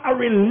not a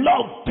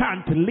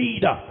reluctant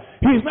leader.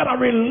 He is not a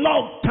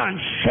reluctant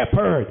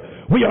shepherd.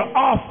 We are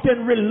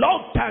often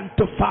reluctant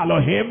to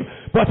follow him,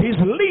 but his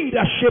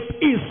leadership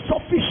is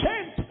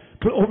sufficient.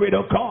 Glory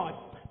to God.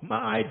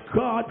 My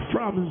God,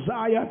 from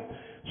Zion.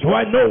 So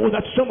I know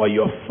that some of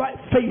you are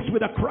faced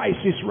with a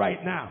crisis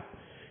right now.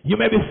 You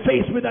may be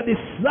faced with a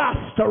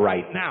disaster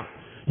right now.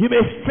 You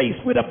may be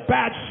faced with a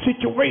bad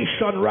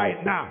situation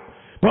right now.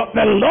 But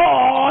the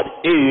Lord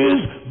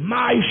is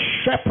my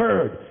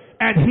shepherd,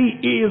 and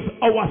he is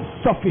our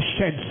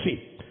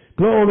sufficiency.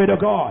 Glory to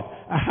God.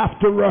 I have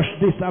to rush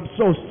this. I'm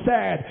so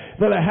sad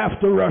that I have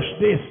to rush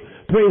this.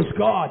 Praise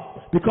God.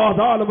 Because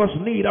all of us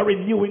need a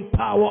renewing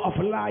power of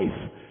life.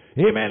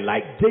 Amen.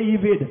 Like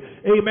David.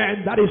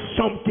 Amen. That is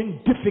something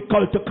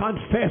difficult to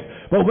confess.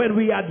 But when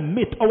we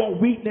admit our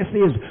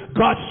weaknesses,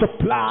 God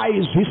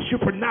supplies his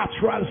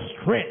supernatural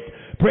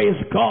strength. Praise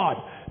God.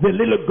 The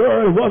little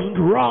girl wasn't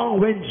wrong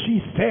when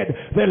she said,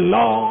 the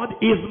Lord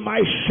is my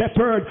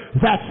shepherd.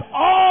 That's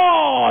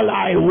all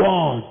I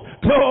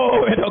want.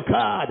 Glory to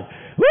God.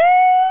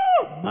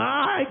 Woo!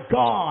 My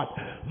God.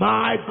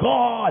 My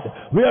God.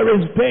 Where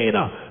is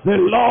Dana? The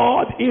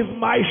Lord is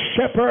my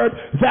shepherd.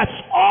 That's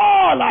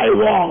all I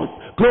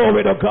want.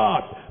 Glory to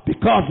God.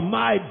 Because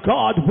my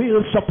God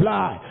will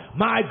supply.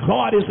 My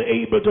God is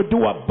able to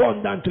do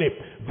abundantly.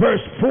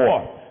 Verse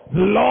 4. The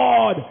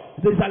Lord,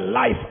 there's a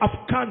life of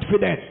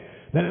confidence.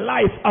 The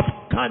life of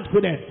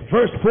confidence.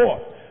 Verse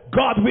 4.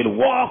 God will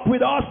walk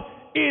with us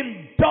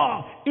in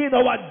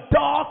our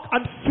dark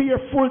and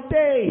fearful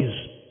days.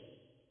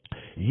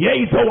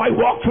 Yea, though I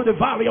walk through the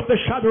valley of the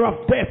shadow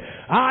of death,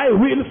 I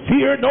will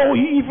fear no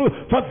evil,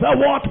 for thou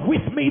art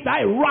with me,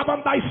 thy rod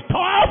and thy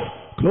staff.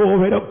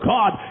 Glory to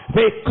God.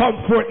 They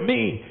comfort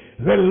me.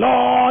 The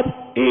Lord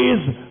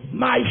is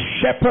my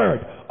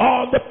shepherd.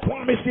 All the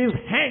promises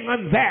hang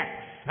on that.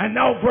 And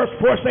now verse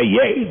 4 says,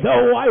 yea,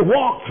 though I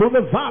walk through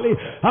the valley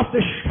of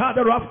the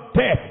shadow of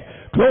death.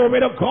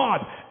 Glory to God.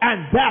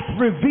 And that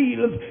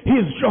reveals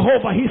his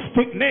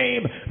Jehovah-istic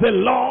name, the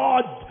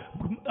Lord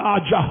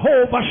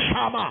Jehovah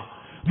Shammah.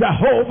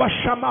 Jehovah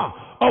Shammah,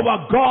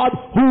 our God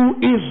who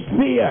is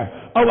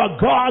there, our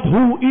God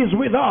who is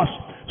with us.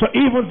 So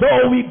even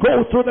though we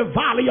go through the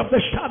valley of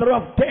the shadow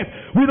of death,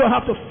 we don't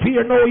have to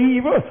fear no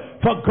evil,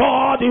 for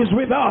God is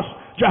with us.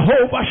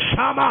 Jehovah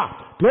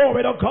Shammah,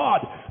 glory to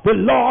God. The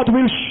Lord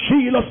will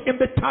shield us in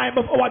the time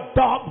of our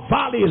dark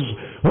valleys.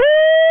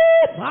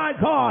 Oh my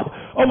God,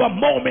 our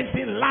moments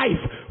in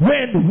life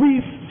when we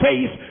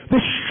face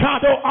the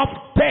shadow of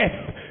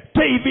death.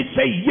 David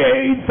said,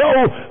 yea,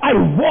 though I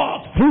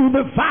walk through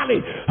the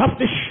valley of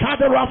the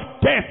shadow of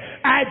death,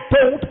 I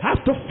don't have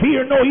to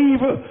fear no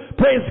evil.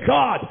 Praise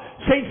God.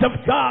 Saints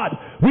of God,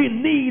 we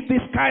need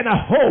this kind of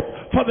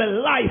hope for the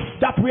life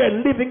that we are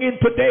living in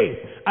today.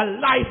 A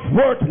life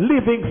worth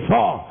living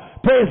for.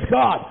 Praise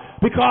God.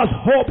 Because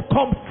hope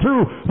comes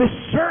through the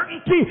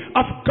certainty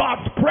of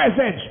God's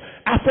presence.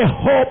 As the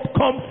hope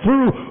comes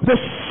through the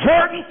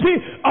certainty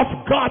of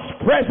God's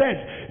presence.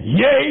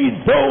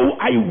 Yea, though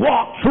I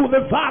walk through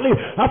the valley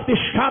of the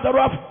shadow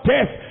of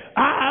death,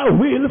 I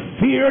will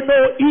fear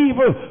no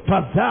evil,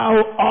 for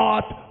thou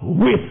art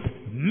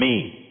with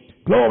me.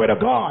 Glory to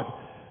God.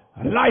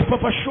 A life of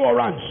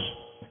assurance.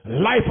 A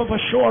life of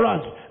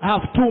assurance. I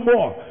have two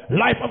more.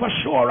 Life of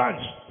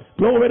assurance.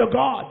 Glory to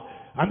God.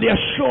 And the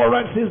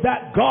assurance is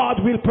that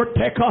God will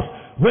protect us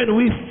when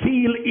we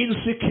feel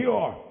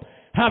insecure.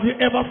 Have you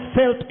ever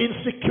felt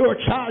insecure,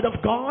 child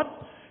of God?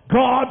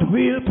 God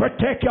will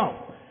protect you.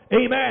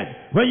 Amen.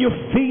 When you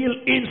feel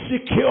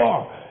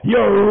insecure,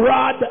 your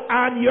rod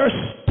and your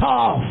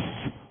staff.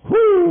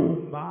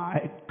 Oh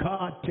my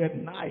God,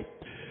 tonight.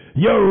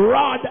 Your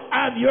rod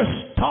and your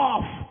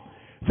staff,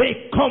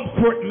 they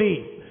comfort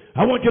me.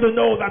 I want you to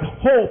know that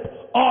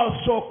hope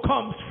also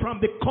comes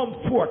from the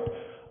comfort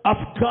of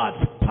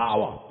God's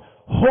power.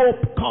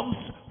 Hope comes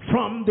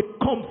from the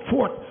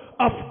comfort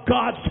of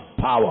God's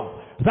power.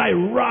 Thy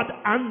rod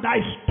and thy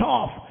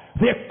staff,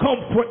 they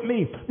comfort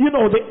me. You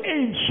know, the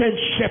ancient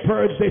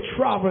shepherds, they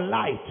travel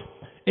light.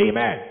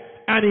 Amen.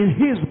 And in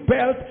his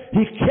belt,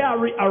 he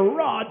carried a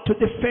rod to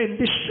defend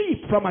the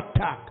sheep from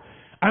attack,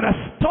 and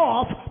a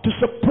staff to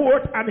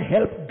support and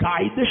help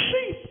guide the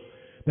sheep.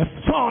 The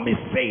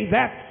psalmist say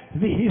that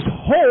his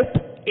hope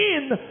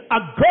in a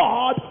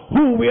God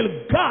who will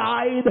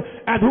guide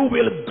and who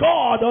will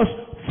guard us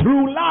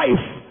through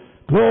life.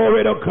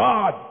 Glory to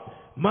God.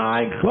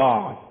 My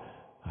God.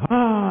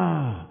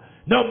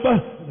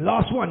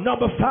 Last one,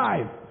 number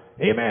 5.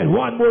 Amen.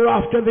 One more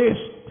after this.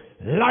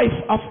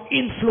 Life of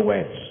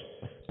influence.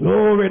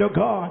 Glory to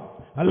God.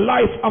 A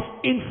life of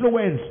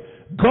influence.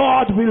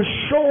 God will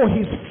show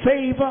his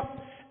favor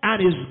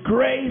and his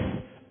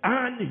grace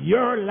and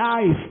your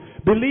life.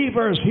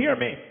 Believers, hear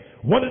me.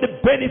 One of the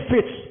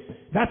benefits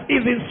that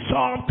is in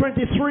Psalm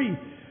 23,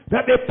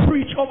 that they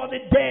preach over the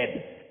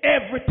dead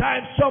every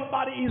time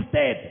somebody is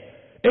dead.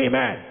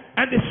 Amen.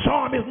 And the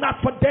psalm is not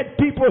for dead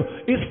people,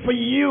 it's for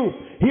you.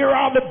 Here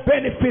are the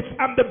benefits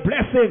and the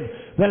blessing,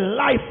 the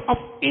life of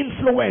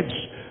influence.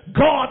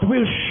 God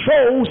will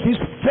show his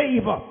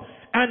favor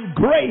and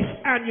grace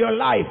in your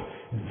life.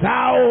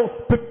 Thou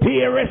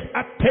preparest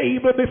a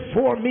table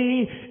before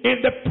me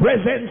in the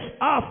presence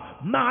of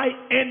my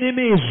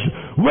enemies.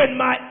 When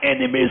my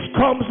enemies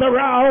comes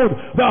around,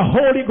 the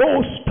Holy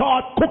Ghost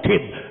start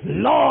cooking.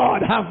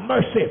 Lord have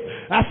mercy.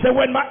 I said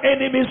when my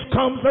enemies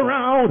comes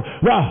around,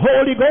 the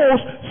Holy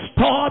Ghost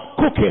start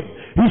cooking.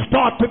 He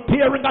start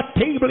preparing a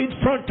table in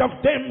front of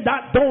them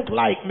that don't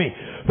like me.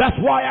 That's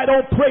why I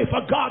don't pray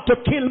for God to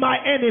kill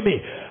my enemy.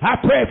 I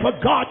pray for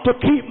God to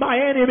keep my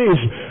enemies.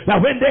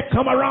 That when they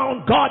come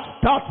around, God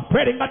starts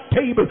spreading a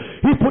table.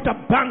 He put a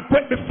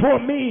banquet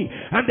before me,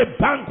 and the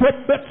banquet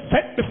that's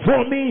set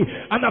before me,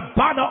 and a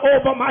banner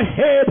over my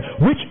head,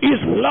 which is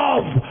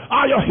love.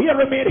 Are you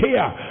hearing me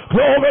here?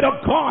 Glory to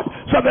God.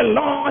 So the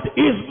Lord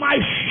is my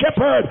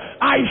shepherd.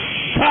 I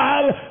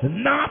shall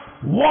not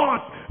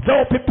want.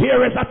 Thou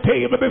preparest a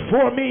table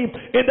before me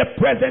in the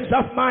presence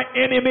of my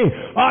enemy.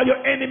 All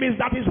your enemies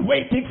that is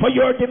waiting for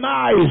your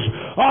demise.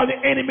 All the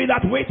enemy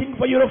that waiting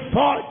for you to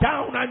fall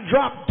down and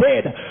drop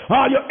dead.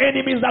 All your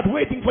enemies that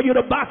waiting for you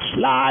to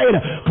backslide.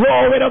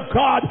 Glory to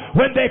God.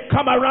 When they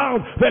come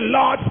around, the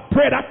Lord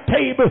spread a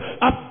table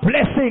of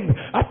blessing,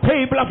 a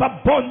table of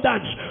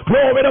abundance.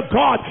 Glory to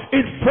God,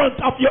 in front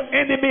of your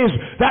enemies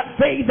that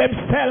they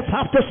themselves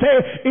have to say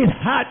it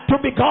had to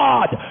be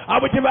God. I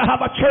would even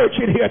have a church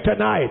in here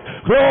tonight.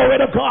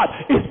 Glory to God.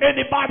 Is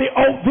anybody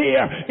out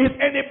there? Is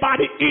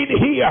anybody in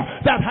here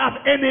that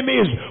have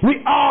enemies? We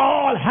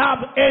all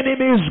have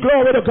enemies.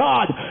 Glory to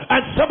God.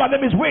 And some of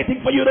them is waiting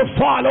for you to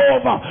fall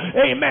over.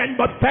 Amen.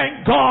 But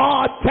thank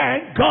God,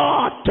 thank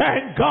God,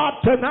 thank God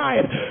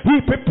tonight.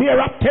 He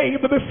prepared a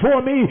table before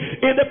me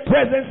in the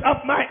presence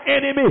of my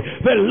enemy.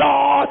 The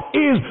Lord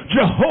is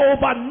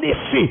Jehovah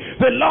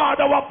Nissi, the Lord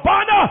our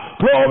banner.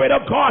 Glory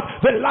to God.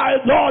 The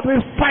Lord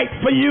will fight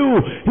for you.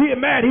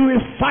 Amen. He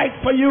will fight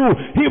for you.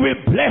 He will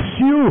bless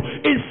you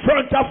in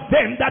front of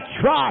them that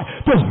try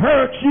to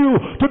hurt you,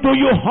 to do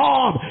you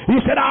harm. He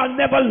said, I'll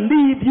never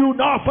leave you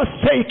nor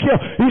forsake you.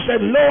 He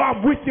said, lo,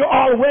 I'm with you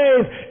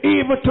always,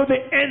 even to the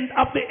end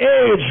of the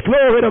age.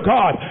 Glory to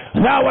God.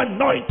 Thou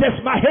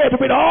anointest my head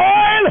with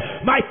oil,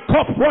 my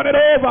cup runneth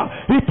over.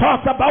 He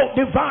talks about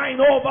divine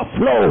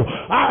overflow.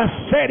 I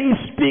said he's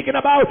speaking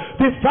about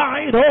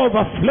divine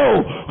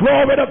overflow.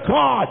 Glory to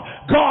God.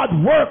 God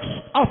works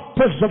of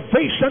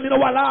preservation in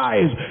our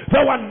lives.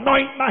 Thou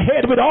anoint my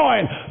head with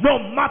oil. No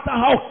matter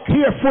how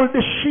careful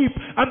the sheep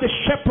and the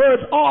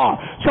shepherds are,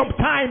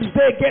 sometimes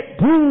they get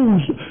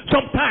bruised,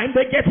 sometimes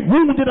they get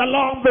wounded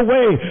along the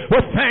way.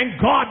 But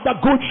thank God the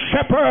good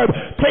shepherd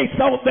takes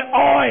out the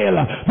oil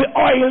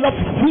of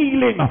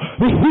healing,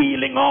 the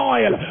healing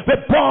oil, the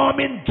balm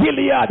in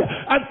Gilead,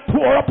 and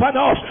pour upon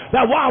us,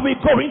 that while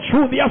we're going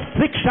through the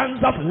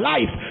afflictions of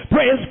life,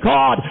 praise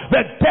God,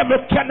 the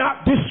devil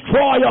cannot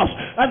destroy us.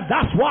 And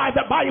that's why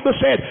the Bible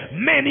said,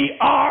 many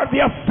are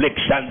the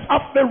afflictions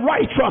of the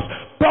righteous,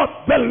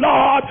 but the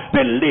Lord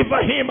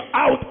deliver him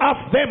out of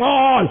them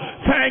all.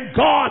 Thank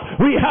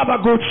God we have a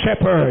good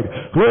shepherd.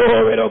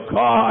 Glory to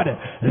God.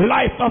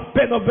 Life of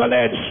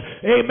benevolence.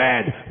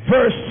 Amen.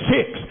 Verse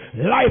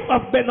 6. Life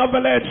of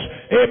benevolence.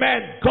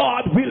 Amen.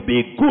 God will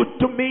be good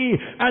to me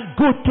and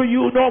good to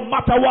you no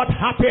matter what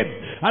happens.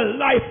 A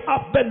life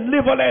of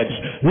benevolence.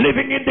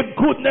 Living in the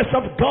goodness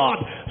of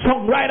God.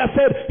 Songwriter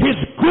said, his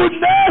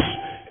goodness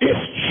is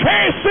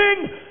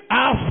chasing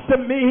after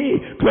me.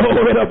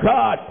 Glory to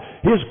God.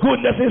 His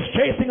goodness is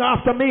chasing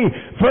after me.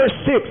 Verse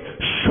 6.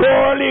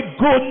 Surely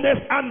goodness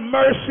and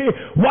mercy,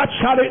 what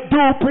shall it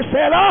do,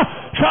 Priscilla?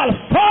 Shall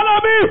follow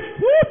me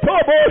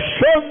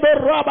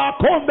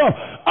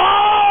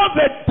all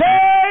the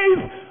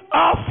days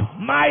of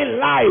my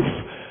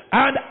life.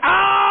 And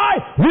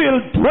I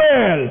will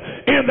dwell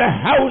in the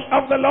house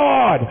of the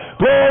Lord.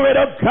 Glory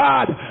to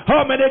God.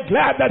 How many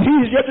glad that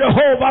he's your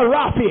Jehovah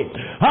Raphi?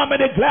 How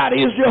many glad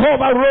he's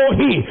Jehovah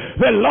Rohi?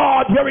 The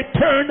Lord, your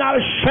eternal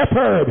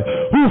shepherd,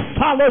 who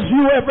follows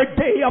you every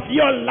day of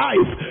your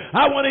life.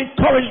 I want to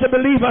encourage the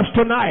believers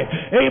tonight.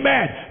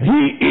 Amen.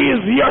 He is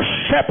your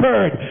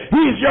shepherd.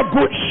 He is your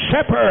good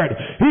shepherd.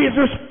 He is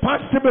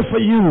responsible for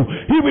you.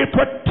 He will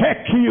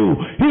protect you.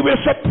 He will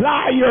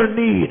supply your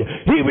need.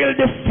 He will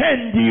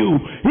defend you.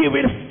 He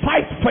will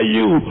fight for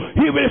you.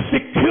 He will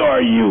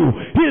secure you.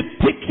 He'll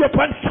pick you up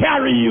and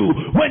carry you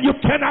when you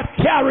cannot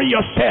carry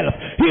yourself.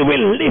 He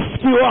will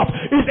lift you up.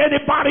 Is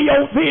anybody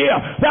out there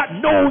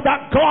that know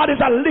that God is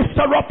a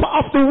lifter up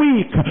of the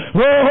weak?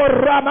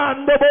 Oh,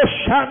 Ramando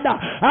Boshanda.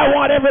 I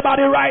want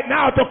everybody right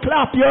now to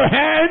clap your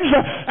hands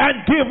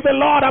and give the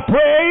Lord a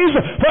praise,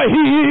 for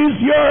he is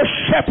your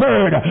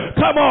shepherd.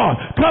 Come on,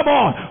 come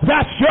on.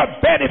 That's your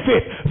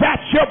benefit.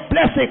 That's your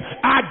blessing.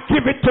 I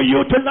give it to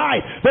you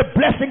tonight. The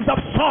blessings of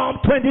Psalm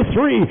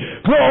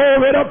 23.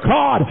 Glory to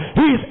God.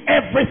 He's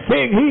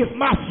everything. He's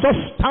my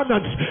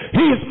sustenance.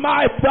 He's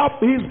my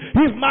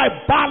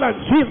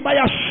balance. He's my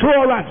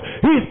assurance.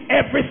 He's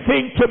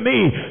everything to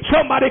me.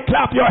 Somebody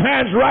clap your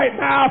hands right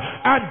now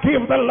and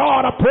give the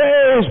Lord a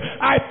praise.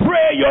 I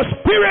pray your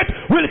spirit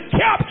will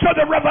capture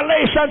the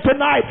revelation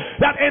tonight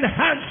that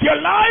enhance your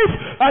life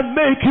and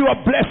make you a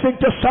blessing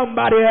to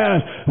somebody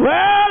else.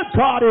 Well,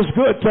 God is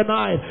good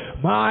tonight.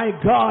 My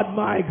God,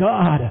 my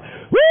God.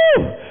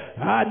 Woo!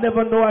 I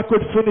never know I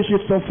could finish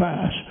it so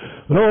fast.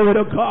 Glory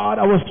to God.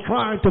 I was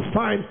trying to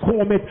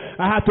comb it.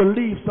 I had to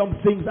leave some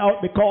things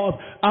out because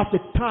of the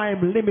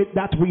time limit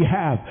that we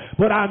have.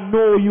 But I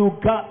know you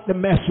got the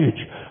message.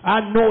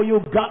 I know you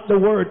got the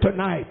word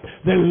tonight.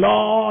 The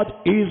Lord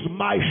is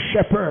my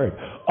shepherd.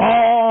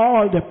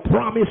 All the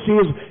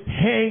promises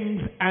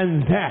hangs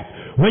and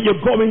that. When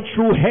you're going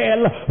through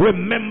hell,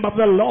 remember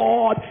the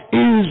Lord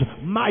is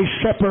my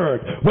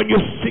shepherd. When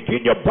you're sick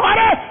in your body,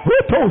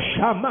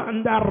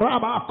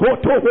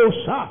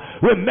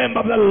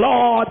 remember the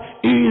Lord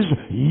is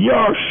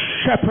your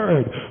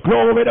shepherd.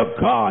 Glory to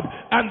God.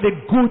 And the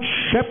good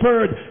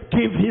shepherd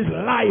gives his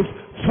life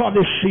for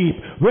the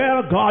sheep.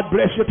 Well, God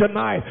bless you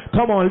tonight.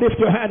 Come on, lift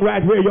your hand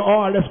right where you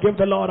are. Let's give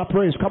the Lord a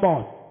praise. Come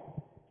on.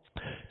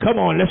 Come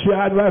on, lift your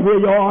hand right where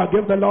you are.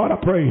 Give the Lord a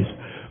praise.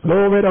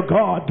 Glory to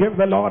God. Give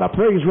the Lord a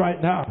praise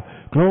right now.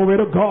 Glory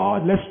to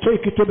God. Let's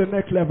take it to the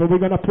next level. We're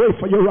going to pray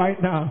for you right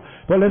now.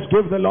 But let's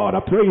give the Lord a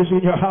praise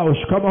in your house.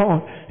 Come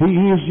on. He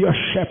is your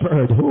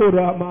shepherd.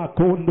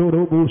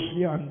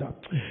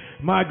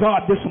 My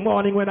God, this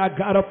morning when I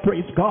got up,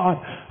 praise God,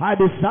 I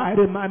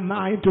decided in my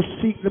mind to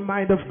seek the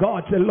mind of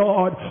God. Say,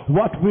 Lord,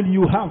 what will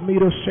you have me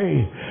to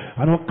say?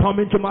 I don't come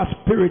into my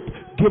spirit,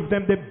 give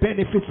them the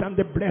benefits and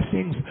the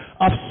blessings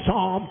of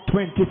Psalm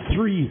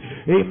 23.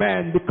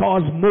 Amen.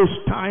 Because most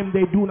time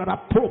they do not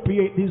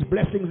appropriate these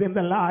blessings in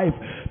their life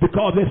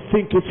because they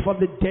think it's for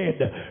the dead.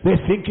 They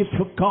think it's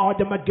for God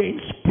them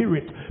against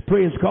spirit.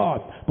 Praise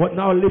God. But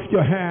now lift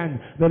your hand.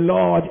 The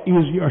Lord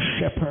is your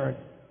shepherd.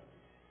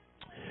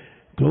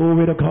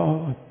 Glory to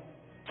God.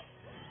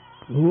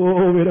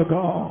 Glory to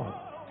God.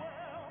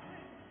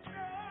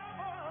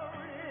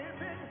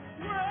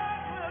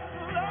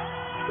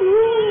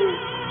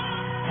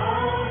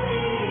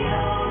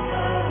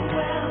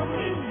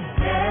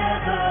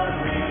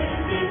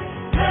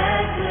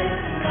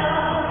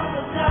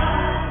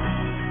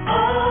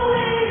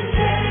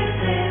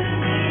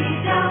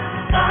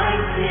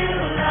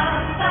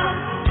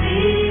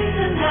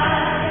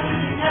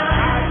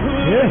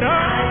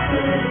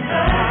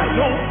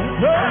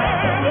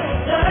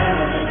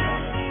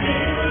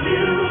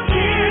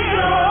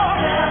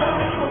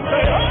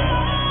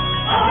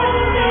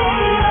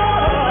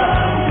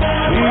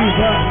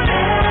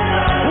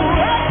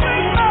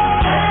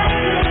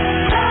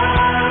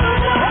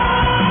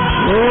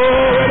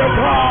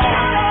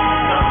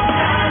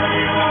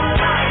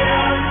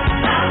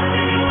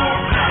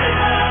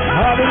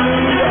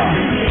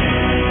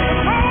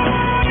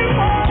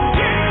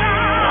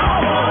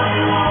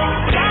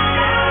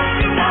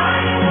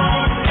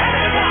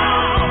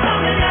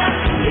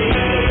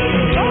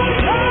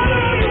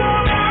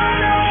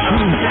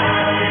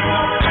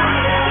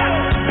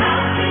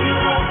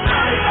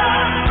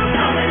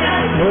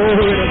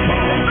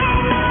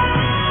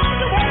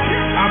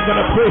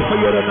 Pray for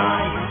you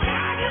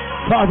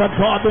tonight. Father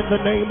God, in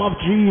the name of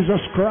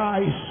Jesus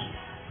Christ,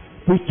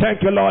 we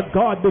thank you, Lord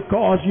God,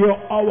 because you're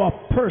our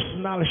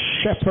personal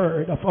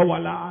shepherd of our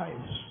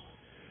lives.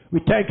 We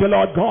thank you,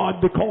 Lord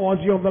God, because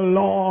you're the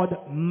Lord,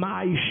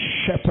 my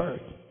shepherd.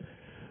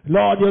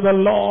 Lord, you're the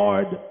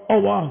Lord,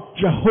 our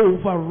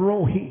Jehovah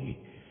Rohi.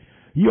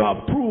 You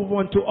have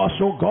proven to us,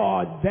 oh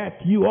God, that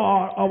you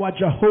are our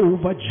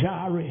Jehovah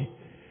Jireh.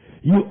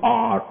 You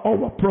are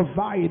our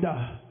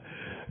provider.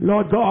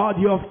 Lord God,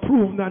 you have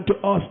proven unto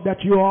us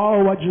that you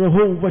are our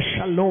Jehovah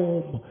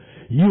Shalom.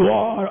 You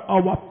are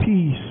our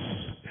peace.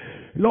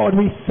 Lord,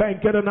 we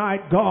thank you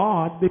tonight,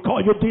 God,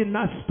 because you did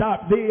not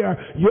stop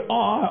there. You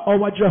are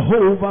our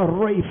Jehovah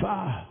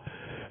Rapha,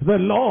 the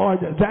Lord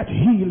that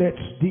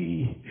healeth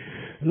thee.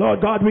 Lord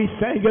God, we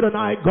thank you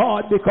tonight,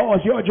 God, because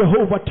you're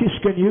Jehovah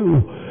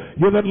Tiskenu.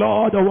 You're the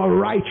Lord of our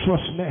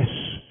righteousness.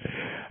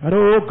 And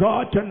oh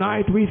God,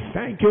 tonight we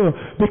thank you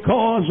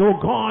because,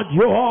 oh God,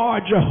 you are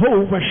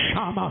Jehovah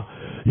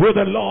Shammah. You're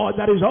the Lord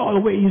that is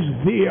always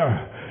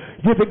there.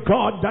 You're the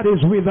God that is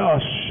with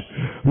us.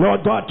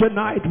 Lord God,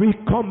 tonight we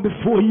come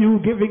before you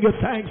giving you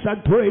thanks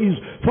and praise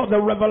for the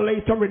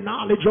revelatory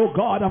knowledge, oh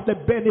God, of the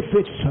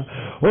benefits,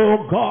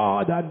 oh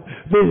God, and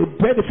the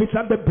benefits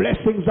and the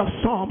blessings of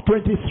Psalm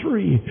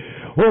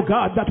 23. Oh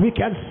God, that we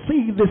can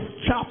see this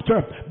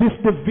chapter, this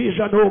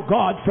division, oh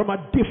God, from a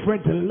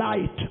different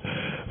light.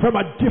 from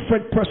a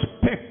different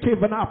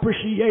perspective and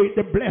appreciate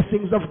the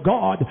blessings of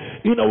God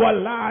in our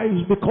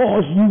lives,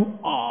 because you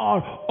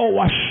are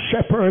our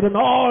shepherd, and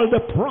all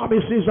the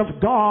promises of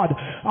God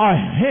are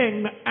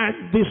hanged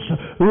on this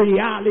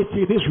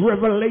reality, this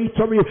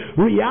revelatory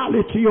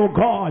reality, oh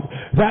God,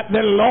 that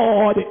the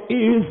Lord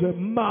is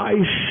my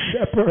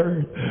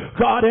shepherd.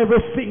 God,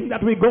 everything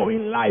that we go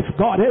in life,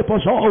 God, help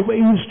us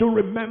always to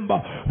remember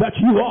that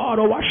you are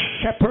our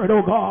shepherd,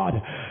 oh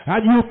God,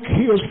 and you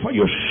care for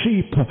your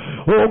sheep.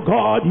 Oh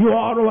God, you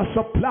are our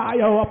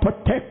supplier, our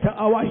protector,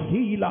 our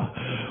healer.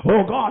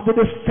 Oh God, the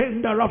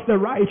defender of the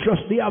righteous,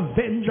 the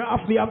avenger of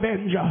the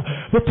avenger,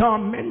 the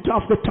tormentor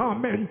of the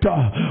tormentor.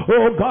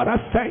 Oh God, I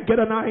thank you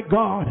tonight,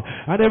 God,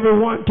 and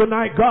everyone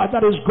tonight, God,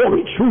 that is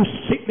going through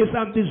sickness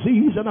and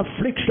disease and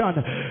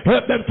affliction,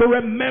 help them to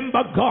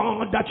remember,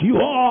 God, that you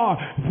are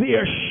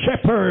their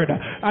shepherd,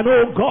 and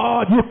oh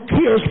God, you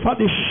care for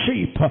the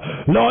sheep.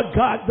 Lord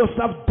God, just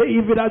have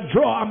David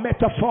draw a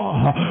metaphor,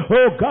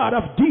 oh God,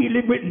 of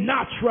dealing with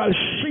natural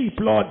sheep,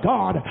 Lord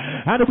God,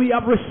 and we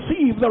have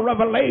received the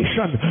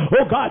revelation,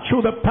 oh God,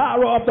 through the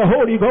power of the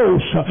Holy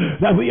Ghost,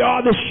 that we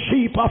are the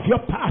sheep of your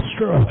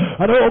pasture.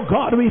 And oh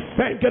God, we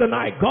thank you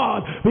tonight,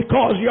 God,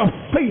 because you're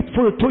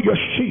faithful to your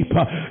sheep,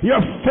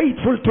 you're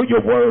faithful to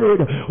your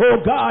word. Oh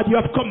God, you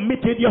have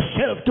committed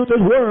yourself to the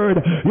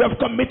word, you have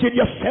committed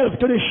yourself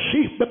to the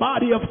sheep, the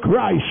body of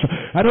Christ.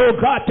 And oh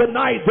God,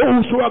 tonight,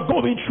 those who are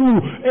going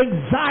through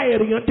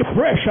anxiety and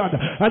depression,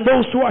 and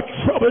those who are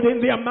troubled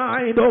in their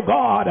mind, oh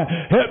God,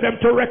 help them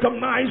to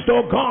recognize,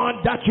 oh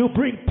God, that you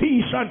bring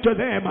peace unto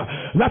them,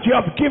 that you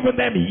have given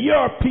them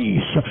your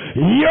peace,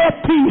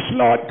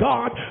 Lord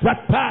God,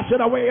 that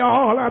passeth away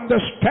all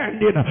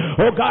understanding.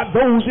 Oh God,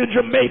 those in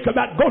Jamaica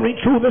that going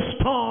through the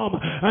storm,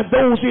 and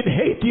those in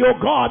Haiti, oh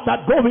God,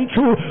 that going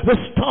through the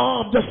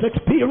storm, just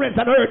experience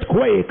an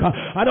earthquake.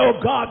 And oh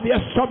God,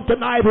 there's some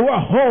tonight who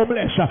are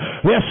homeless.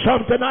 There's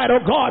some tonight,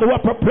 oh God, who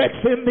are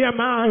perplexed in their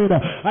mind.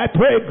 I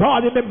pray,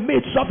 God, in the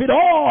midst of it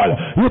all,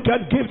 you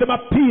can give them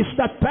a peace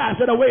that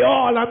passeth away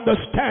all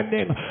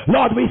understanding.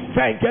 Lord, we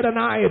thank you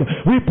tonight.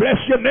 We bless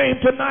your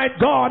name tonight,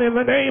 God, in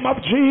the name of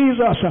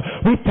Jesus.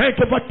 We thank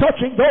you for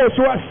touching those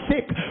who are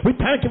sick. We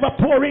thank you for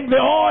pouring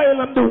the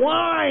oil and the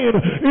wine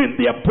in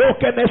their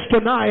brokenness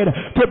tonight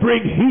to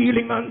bring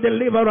healing and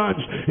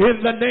deliverance.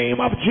 In the name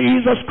of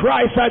Jesus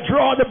Christ, I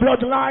draw the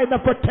bloodline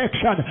of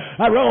protection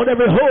around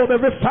every home,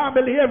 every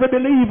family, every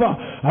believer,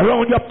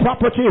 around your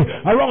property,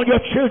 around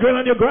your children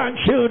and your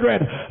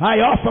grandchildren.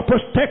 I offer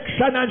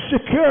protection and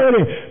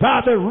security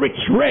by the rich,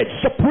 red,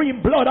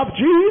 supreme blood of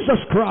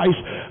Jesus Christ.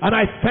 And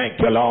I thank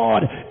you,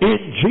 Lord, in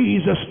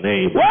Jesus'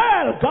 name.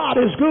 Well, God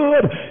is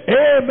good.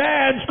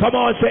 Amen. Come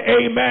on, say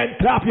amen.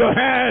 Clap your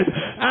hands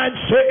and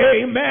say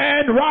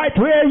amen right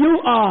where you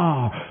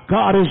are.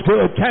 God is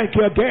good. Thank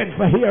you again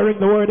for hearing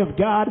the word of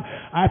God.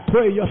 I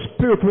pray your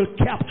spirit will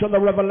capture the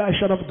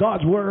revelation of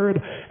God's word,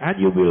 and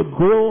you will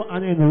grow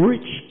and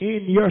enrich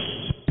in your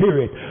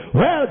spirit.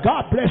 Well,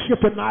 God bless you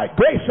tonight.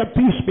 Grace and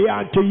peace be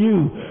unto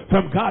you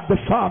from God the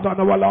Father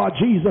and our Lord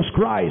Jesus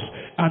Christ.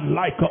 And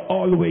like I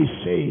always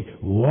say,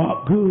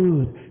 walk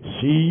good.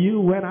 See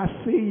you when I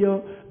see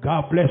you.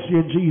 God bless you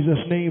in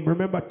Jesus' name.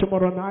 Remember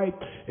tomorrow night,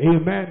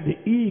 amen,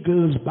 the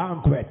Eagles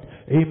banquet.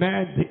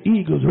 Amen, the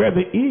Eagles, where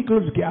the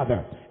Eagles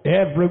gather.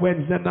 Every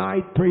Wednesday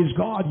night, praise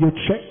God, you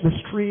check the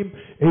stream,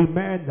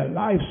 amen, the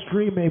live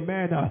stream,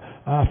 amen,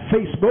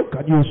 Facebook,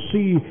 and you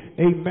see,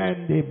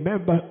 amen, the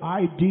member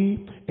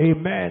ID,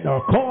 amen,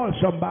 or call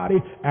somebody,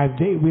 and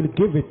they will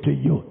give it to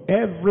you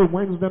every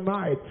Wednesday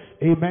night,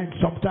 amen,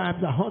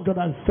 sometimes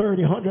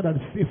 130,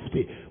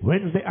 150,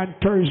 Wednesday and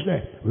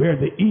Thursday, where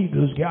the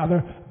Eagles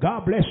gather.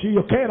 God bless you.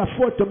 You can't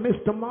afford to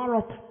miss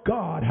tomorrow.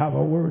 God have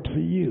a word for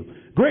you.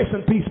 Grace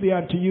and peace be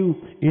unto you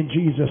in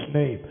Jesus'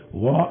 name.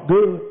 Walk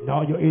good.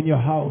 Now you're in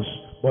your house,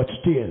 but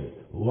still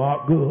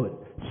walk good.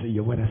 See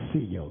you when I see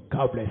you.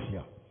 God bless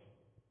you.